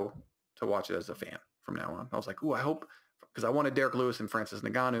going to go to watch it as a fan from now on. I was like, ooh, I hope, because I wanted Derek Lewis and Francis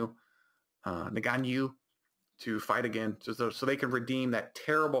Ngannou to fight again so they can redeem that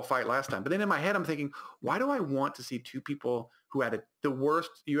terrible fight last time. But then in my head, I'm thinking, why do I want to see two people who had the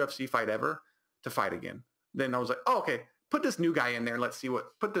worst UFC fight ever to fight again? Then I was like, oh, okay, put this new guy in there. Let's see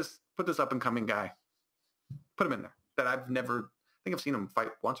put this up and coming guy. Put him in there that I think I've seen him fight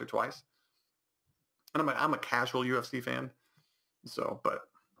once or twice. And I'm a casual UFC fan. So, but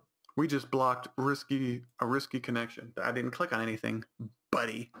we just blocked a risky connection. I didn't click on anything,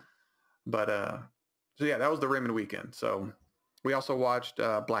 buddy. But, so yeah, that was the Raymond weekend. So we also watched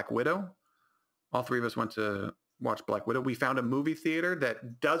Black Widow. All three of us went to watch Black Widow. We found a movie theater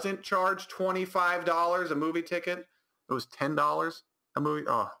that doesn't charge $25 a movie ticket. It was $10 a movie.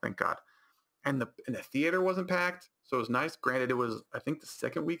 Oh, thank God. And the theater wasn't packed, so it was nice. Granted, it was, I think, the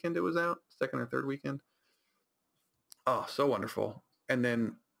second weekend it was out, second or third weekend. Oh, so wonderful. And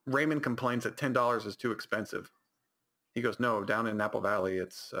then Raymond complains that $10 is too expensive. He goes, no, down in Apple Valley,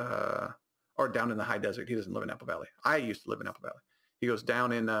 it's, or down in the high desert. He doesn't live in Apple Valley. I used to live in Apple Valley. He goes,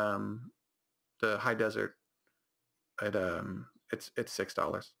 down in the high desert, it's $6. I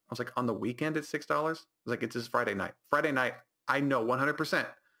was like, on the weekend it's $6? I was like, it's just Friday night. Friday night, I know 100%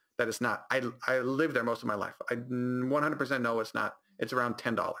 that it's not. I lived there most of my life. I 100% know it's not. It's around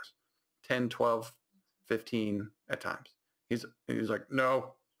 $10. 10, 12, 15 at times. He's like,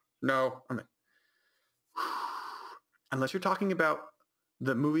 no. I'm like, unless you're talking about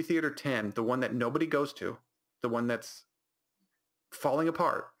the movie theater 10, the one that nobody goes to, the one that's falling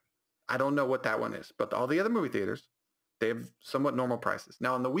apart. I don't know what that one is, but all the other movie theaters, they have somewhat normal prices.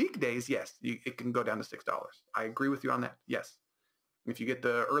 Now on the weekdays, yes, it can go down to $6. I agree with you on that. Yes. If you get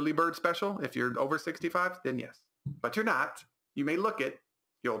the early bird special, if you're over 65, then yes. But you're not. You may look it,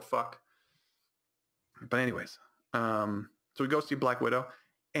 you old fuck. But anyways, so we go see Black Widow,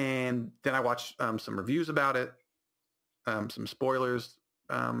 and then I watched some reviews about it, some spoilers,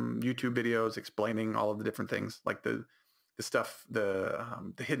 YouTube videos explaining all of the different things, like the stuff, the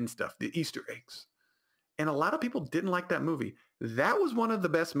hidden stuff, the Easter eggs. And a lot of people didn't like that movie. That was one of the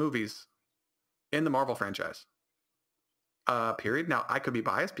best movies in the Marvel franchise. Period. Now, I could be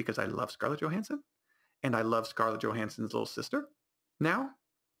biased because I love Scarlett Johansson, and I love Scarlett Johansson's little sister. Now,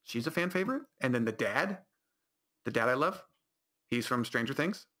 she's a fan favorite. And then the dad I love, he's from Stranger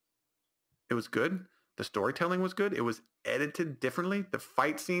Things. It was good. The storytelling was good. It was edited differently. The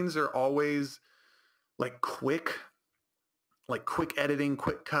fight scenes are always like quick editing,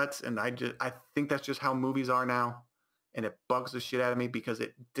 quick cuts. And I think that's just how movies are now. And it bugs the shit out of me because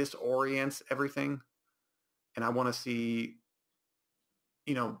it disorients everything. And I want to see,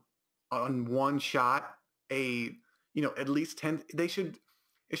 on one shot, at least 10, it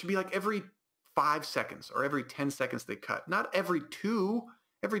should be like every 5 seconds or every 10 seconds they cut. Not every two,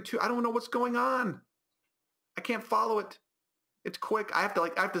 I don't know what's going on. I can't follow it. It's quick. I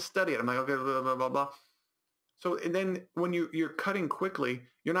have to study it. I'm like, okay, blah, blah, blah, blah. So, and then when you're cutting quickly,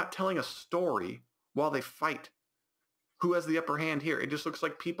 you're not telling a story while they fight. Who has the upper hand here? It just looks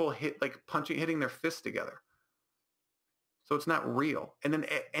like people hitting their fists together. So it's not real. And then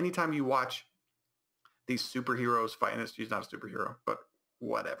anytime you watch these superheroes fight, and she's not a superhero, but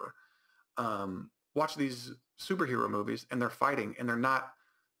whatever. Watch these superhero movies and they're fighting and they're not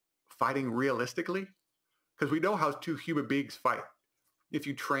fighting realistically, because we know how two human beings fight. If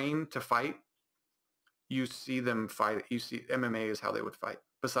you train to fight, you see them fight. You see MMA is how they would fight,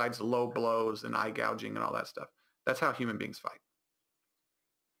 besides low blows and eye gouging and all that stuff. That's how human beings fight.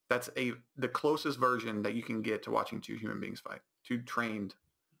 That's the closest version that you can get to watching two human beings fight. two trained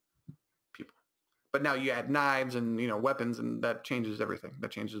people. But now you add knives and, you know, weapons, and that changes everything.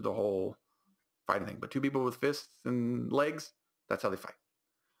 That changes the whole fighting thing. But two people with fists and legs, that's how they fight.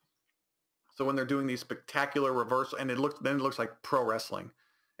 So when they're doing these spectacular reversal, and it looks like pro wrestling,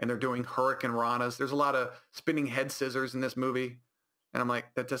 and they're doing Hurricane Ranas. There's a lot of spinning head scissors in this movie, and I'm like,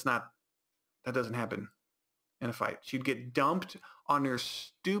 that doesn't happen in a fight. She'd get dumped on her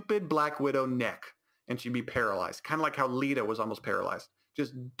stupid Black Widow neck, and she'd be paralyzed, kind of like how Lita was almost paralyzed,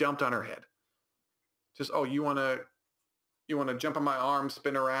 just dumped on her head. Just, oh, you want to jump on my arm,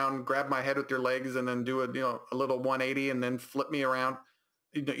 spin around, grab my head with your legs, and then do a little 180, and then flip me around.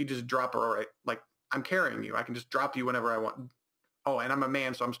 You just drop her, all right? Like, I'm carrying you. I can just drop you whenever I want. Oh, and I'm a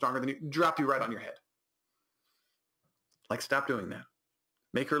man, so I'm stronger than you. Drop you right on your head. Like, stop doing that.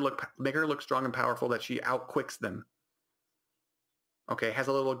 Make her look strong and powerful, that she outquicks them. Okay, has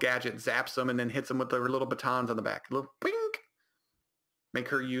a little gadget, zaps them, and then hits them with her little batons on the back. A little ping. Make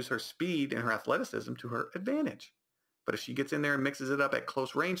her use her speed and her athleticism to her advantage. But if she gets in there and mixes it up at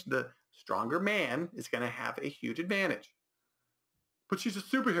close range, the stronger man is going to have a huge advantage. But she's a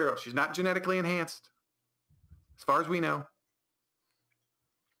superhero. She's not genetically enhanced, as far as we know.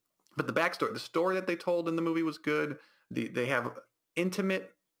 But the backstory, the story that they told in the movie was good. They have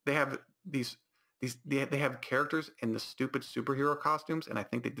intimate. They have they have characters in the stupid superhero costumes, and I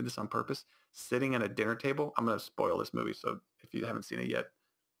think they did this on purpose, sitting at a dinner table. I'm going to spoil this movie, so if you haven't seen it yet,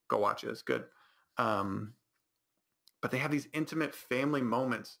 go watch it. It's good. But they have these intimate family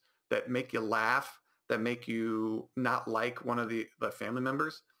moments that make you laugh, that make you not like one of the family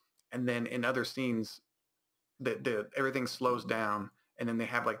members. And then in other scenes, everything slows down, and then they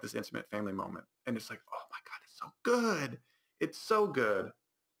have like this intimate family moment. And it's like, oh my God, it's so good. It's so good.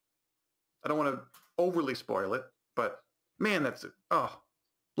 I don't want to overly spoil it, but man,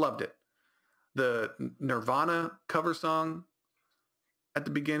 loved it. The Nirvana cover song at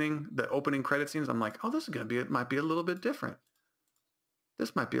the beginning, the opening credit scenes, I'm like, oh, this is going to might be a little bit different.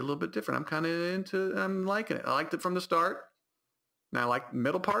 This might be a little bit different. I'm liking it. I liked it from the start. And I liked the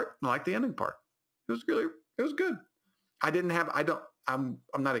middle part. And I liked the ending part. It was good. I'm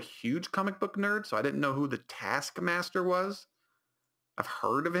not a huge comic book nerd, so I didn't know who the Taskmaster was. I've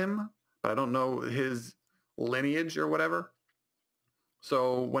heard of him, but I don't know his lineage or whatever.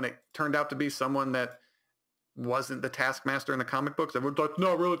 So when it turned out to be someone that wasn't the Taskmaster in the comic books, everyone's like,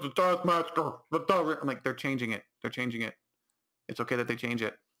 no, really, the Taskmaster. I'm like, they're changing it. It's okay that they change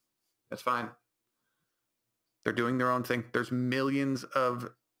it. That's fine. They're doing their own thing. There's millions of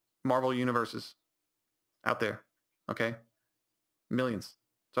Marvel universes out there. Okay? Millions.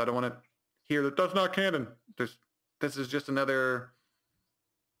 So I don't want to hear that that's not canon. This is just another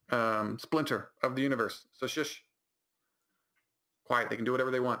splinter of the universe. So shush. Quiet. They can do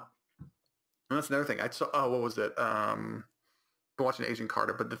whatever they want. And that's another thing. I saw, what was it? Been watching Agent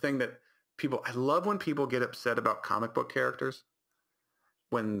Carter, but the thing that I love when people get upset about comic book characters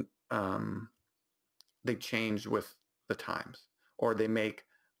when they change with the times, or they make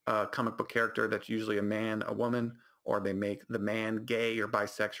a comic book character that's usually a man, a woman, or they make the man gay or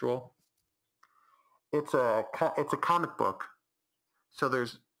bisexual. It's a comic book. So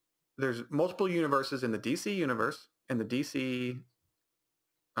there's multiple universes in the DC universe, in the DC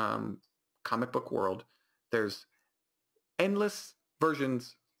comic book world. There's endless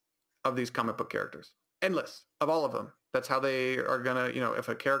versions of these comic book characters. Endless of all of them. That's how they are going to, if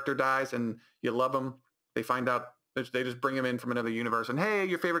a character dies and you love them, they find out, they just bring him in from another universe and, hey,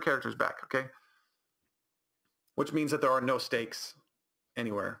 your favorite character's back, okay? Which means that there are no stakes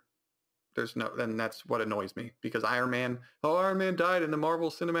anywhere. Then that's what annoys me, because Iron Man died in the Marvel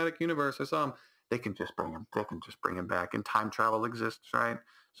Cinematic Universe. I saw him. They can just bring him back, and time travel exists, right?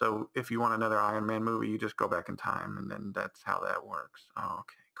 So if you want another Iron Man movie, you just go back in time, and then that's how that works. Oh,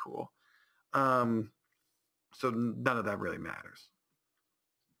 okay, cool. So none of that really matters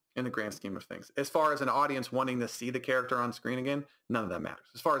in the grand scheme of things. As far as an audience wanting to see the character on screen again, none of that matters.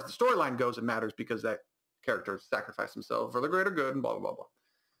 As far as the storyline goes, it matters because that character sacrificed himself for the greater good and blah, blah, blah, blah.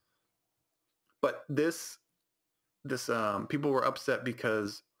 But this people were upset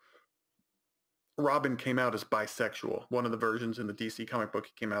because Robin came out as bisexual. One of the versions in the DC comic book,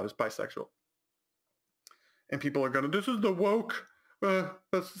 he came out as bisexual. And people are going, this is the woke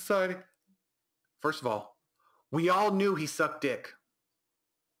society. First of all, we all knew he sucked dick.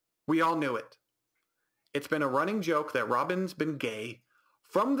 We all knew it. It's been a running joke that Robin's been gay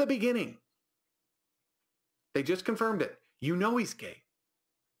from the beginning. They just confirmed it. You know he's gay.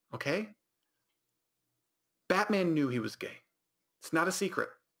 Okay? Batman knew he was gay. It's not a secret.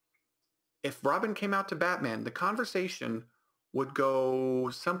 If Robin came out to Batman, the conversation would go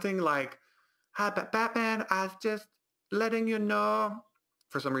something like, hi, Batman, letting you know.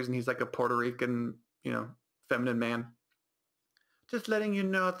 For some reason, he's like a Puerto Rican, feminine man. Just letting you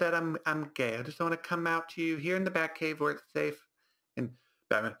know that I'm gay. I just want to come out to you here in the Batcave where it's safe. And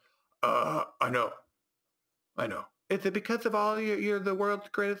Batman, I know. Is it because of all you're the world's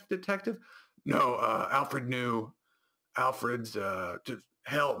greatest detective? No, Alfred knew. Alfred's just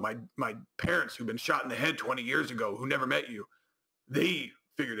hell. My parents who've been shot in the head 20 years ago, who never met you, they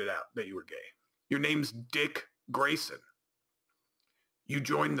figured it out that you were gay. Your name's Dick Grayson. You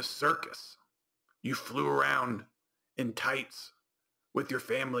joined the circus. You flew around in tights with your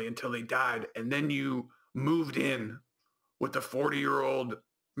family until they died, and then you moved in with a 40-year-old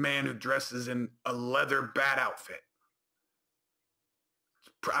man who dresses in a leather bat outfit.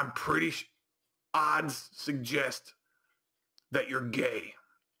 I'm pretty odds suggest that you're gay,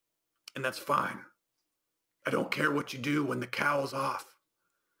 and that's fine. I don't care what you do when the cowl's off.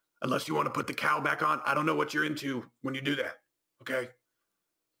 Unless you want to put the cowl back on, I don't know what you're into when you do that, okay?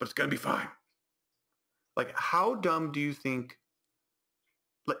 But it's going to be fine. Like, how dumb do you think,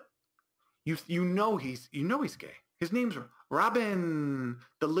 like, you know he's gay. His name's Robin,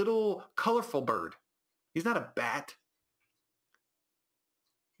 the little colorful bird. He's not a bat.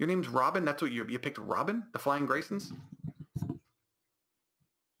 Your name's Robin? That's what you picked Robin? The Flying Graysons?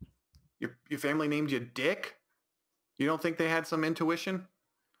 Your family named you Dick? You don't think they had some intuition?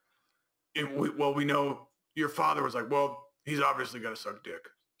 We know your father was like, well, he's obviously going to suck dick.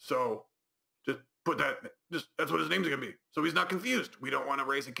 So just put that, that's what his name's going to be. So he's not confused. We don't want to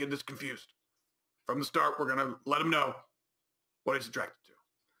raise a kid that's confused. From the start, we're going to let him know what he's attracted to.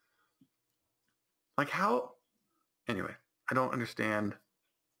 Like how? Anyway, I don't understand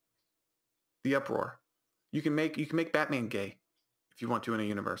the uproar. You can make Batman gay if you want to in a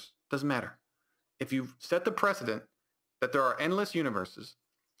universe. Doesn't matter. If you set the precedent that there are endless universes,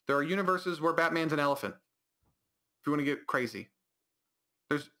 there are universes where Batman's an elephant. If you want to get crazy.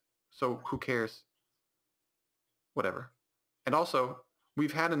 So who cares? Whatever. And also,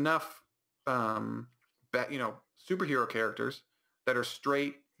 we've had enough superhero characters that are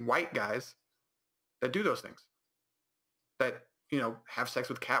straight white guys that do those things. That, have sex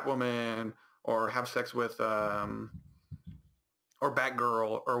with Catwoman or have sex with or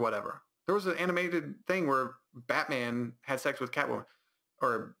Batgirl or whatever. There was an animated thing where Batman had sex with Catwoman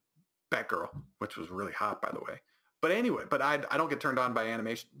or Batgirl, which was really hot, by the way. But anyway, I don't get turned on by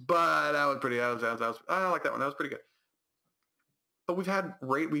animation. But that was pretty. I like that one. That was pretty good. But we've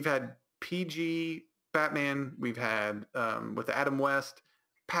had PG Batman. We've had with Adam West,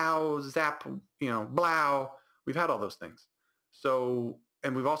 Pow, Zap, Blow. We've had all those things. So,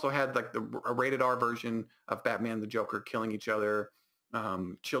 and we've also had like a rated R version of Batman and the Joker killing each other,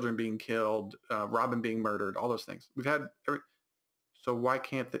 children being killed, Robin being murdered, all those things. We've had. So why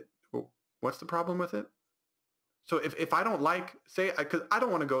can't what's the problem with it? So if I don't like, because I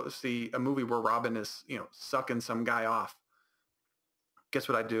don't want to go see a movie where Robin is, sucking some guy off. Guess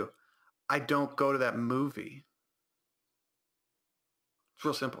what I do? I don't go to that movie. It's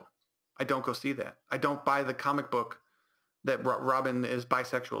real simple. I don't go see that. I don't buy the comic book that Robin is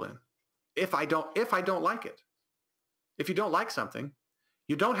bisexual in. If I don't like it. If you don't like something,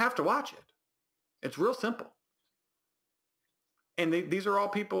 you don't have to watch it. It's real simple. And these are all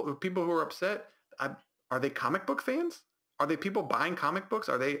people who are upset. Are they comic book fans? Are they people buying comic books?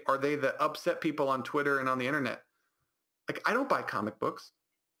 Are they the upset people on Twitter and on the internet? Like, I don't buy comic books.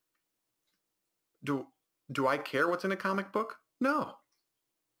 Do I care what's in a comic book? No.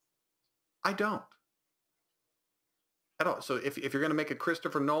 I don't. At all. So if you're going to make a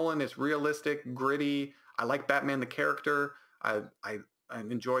Christopher Nolan, it's realistic, gritty. I like Batman the character. I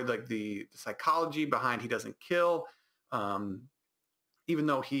enjoyed like the psychology behind he doesn't kill. Even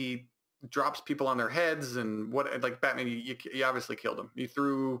though he drops people on their heads and like Batman, you obviously killed him. You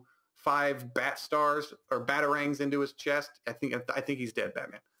threw 5 bat stars or batarangs into his chest. I think he's dead,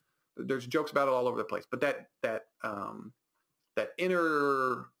 Batman. There's jokes about it all over the place. But that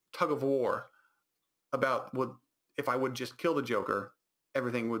inner tug of war about if I would just kill the Joker,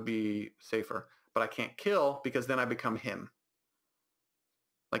 everything would be safer. But I can't kill because then I become him.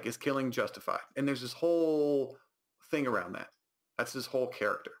 Like, is killing justified? And there's this whole thing around that. That's his whole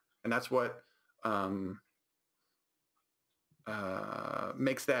character. And that's what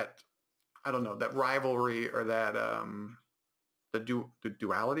makes that, I don't know, that rivalry or that the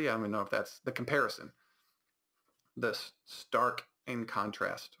duality. I don't even know if that's the comparison. The stark in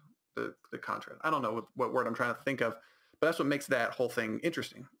contrast, the contrast. I don't know what word I'm trying to think of, but that's what makes that whole thing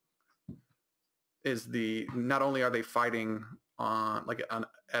interesting. Is not only are they fighting they're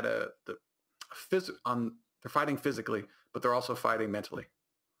fighting physically, but they're also fighting mentally.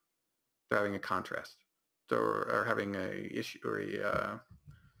 They're having a contrast. or having a issue or a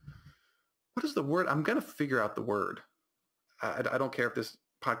what is the word? I'm gonna figure out the word. I don't care if this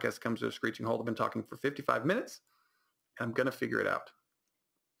podcast comes to a screeching halt. I've been talking for 55 minutes. And I'm gonna figure it out.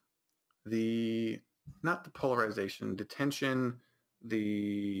 Not the polarization, the tension,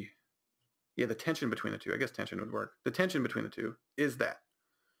 the tension between the two. I guess tension would work. The tension between the two is that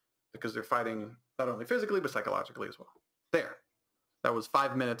because they're fighting not only physically but psychologically as well. There. That was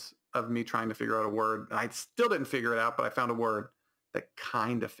 5 minutes of me trying to figure out a word. And I still didn't figure it out, but I found a word that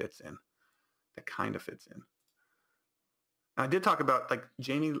kind of fits in. And I did talk about like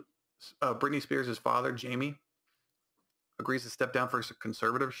Britney Spears' father, Jamie, agrees to step down for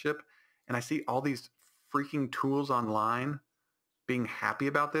conservatorship. And I see all these freaking tools online being happy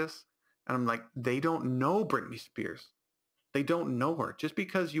about this. And I'm like, they don't know Britney Spears. They don't know her. Just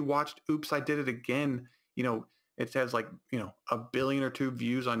because you watched Oops, I Did It Again, it has like, 1 billion or 2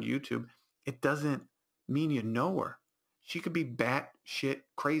 views on YouTube. It doesn't mean you know her. She could be batshit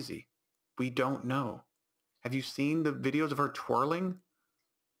crazy. We don't know. Have you seen the videos of her twirling?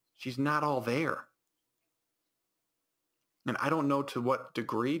 She's not all there. And I don't know to what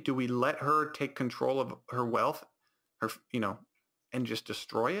degree do we let her take control of her wealth, and just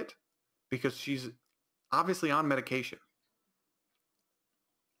destroy it? Because she's obviously on medication.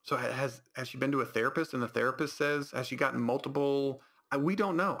 So has she been to a therapist and the therapist says, has she gotten multiple? We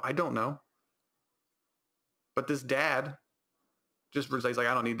don't know. I don't know. But this dad just resides like,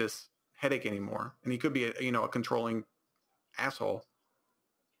 I don't need this headache anymore. And he could be a controlling asshole.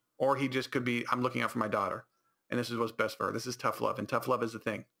 Or he just could be, I'm looking out for my daughter. And this is what's best for her. This is tough love. And tough love is the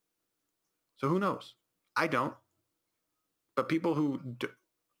thing. So who knows? I don't. But people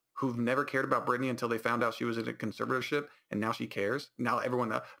who've never cared about Britney until they found out she was in a conservatorship and now she cares. Now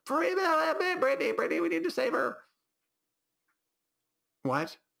everyone, free Britney, we need to save her.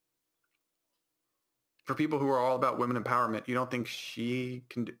 What? For people who are all about women empowerment, you don't think she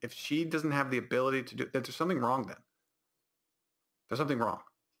can, if she doesn't have the ability to do, there's something wrong then. There's something wrong.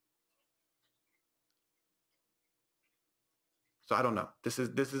 So I don't know. This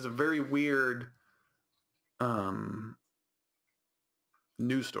is a very weird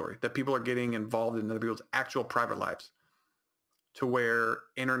news story that people are getting involved in other people's actual private lives to where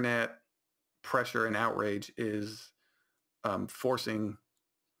internet pressure and outrage is forcing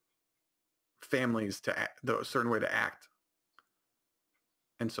families to act a certain way to act.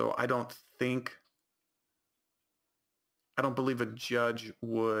 And so I don't believe a judge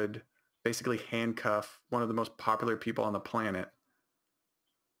would basically handcuff one of the most popular people on the planet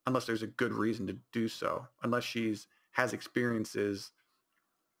unless there's a good reason to do so, unless has experiences,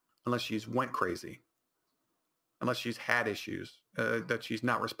 unless she's went crazy, unless she's had issues that she's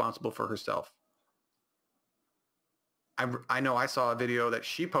not responsible for herself. I know I saw a video that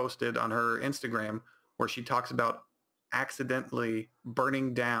she posted on her Instagram where she talks about accidentally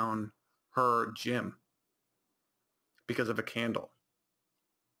burning down her gym because of a candle.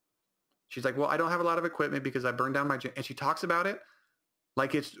 She's like, well, I don't have a lot of equipment because I burned down my gym. And she talks about it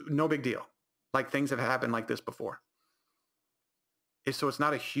like it's no big deal. Like things have happened like this before. So it's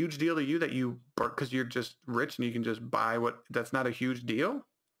not a huge deal to you that you burn because you're just rich and you can just buy that's not a huge deal.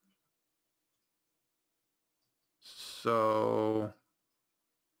 So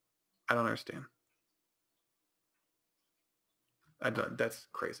I don't understand. That's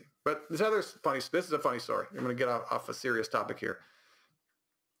crazy. But this is a funny story. I'm going to get off a serious topic here.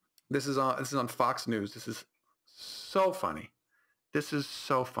 This is on Fox News. This is so funny. This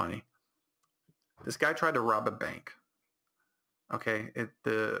guy tried to rob a bank. Okay,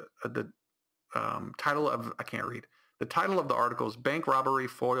 the title of I can't read. The title of the article is "Bank Robbery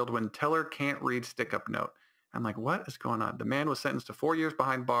Foiled When Teller Can't Read Stick-Up Note." I'm like, what is going on? The man was sentenced to 4 years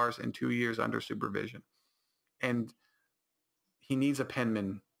behind bars and 2 years under supervision, and he needs a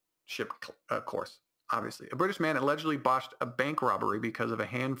penmanship course. Obviously, a British man allegedly botched a bank robbery because of a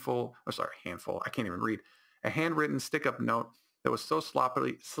handful. I can't even read. A handwritten stick-up note that was so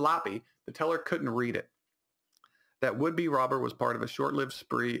sloppy the teller couldn't read it. That would-be robber was part of a short-lived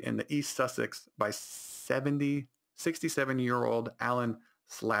spree in the East Sussex by 67-year-old Alan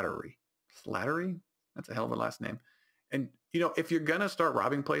Slattery. Slattery? That's a hell of a last name. And, if you're going to start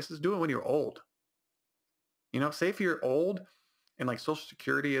robbing places, do it when you're old. Say if you're old and like Social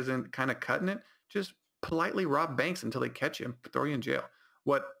Security isn't kind of cutting it, just politely rob banks until they catch you and throw you in jail.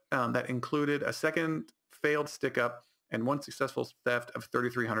 That included a second failed stick-up and one successful theft of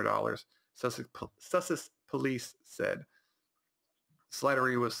 $3,300. Sussex police said.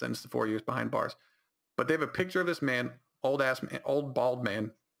 Slattery was sentenced to 4 years behind bars. But they have a picture of this man, old bald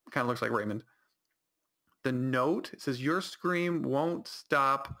man, kind of looks like Raymond. The note says, "Your scream won't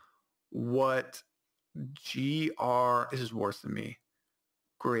stop what This is worse than me.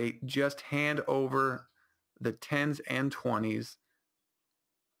 Great. Just hand over the 10s and 20s.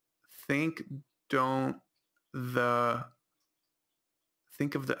 Think of the,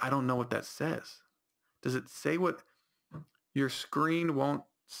 I don't know what that says. Does it say what your screen won't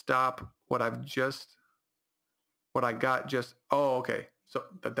stop what I got just, oh, okay. So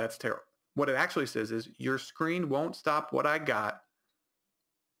that's terrible. What it actually says is your screen won't stop what I've got.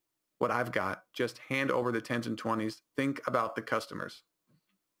 Just hand over the 10s and 20s. Think about the customers.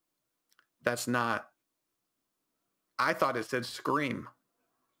 That's not, I thought it said scream.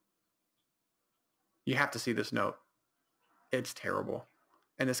 You have to see this note. It's terrible.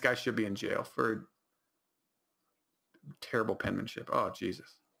 And this guy should be in jail for terrible penmanship. Oh,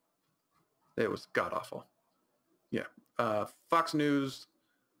 Jesus. It was god-awful. Yeah. Fox News,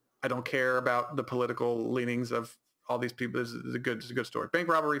 I don't care about the political leanings of all these people. This is a good story. Bank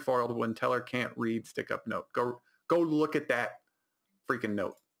robbery foiled when teller can't read stick-up note. Go look at that freaking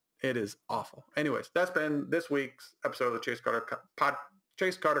note. It is awful. Anyways, that's been this week's episode of the Chase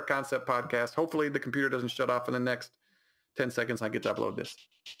Carter Concept Podcast. Hopefully the computer doesn't shut off in the next 10 seconds. I get to upload this.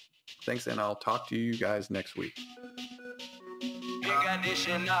 Thanks, and I'll talk to you guys next week. You got this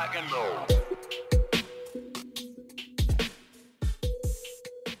shit knocking, bro.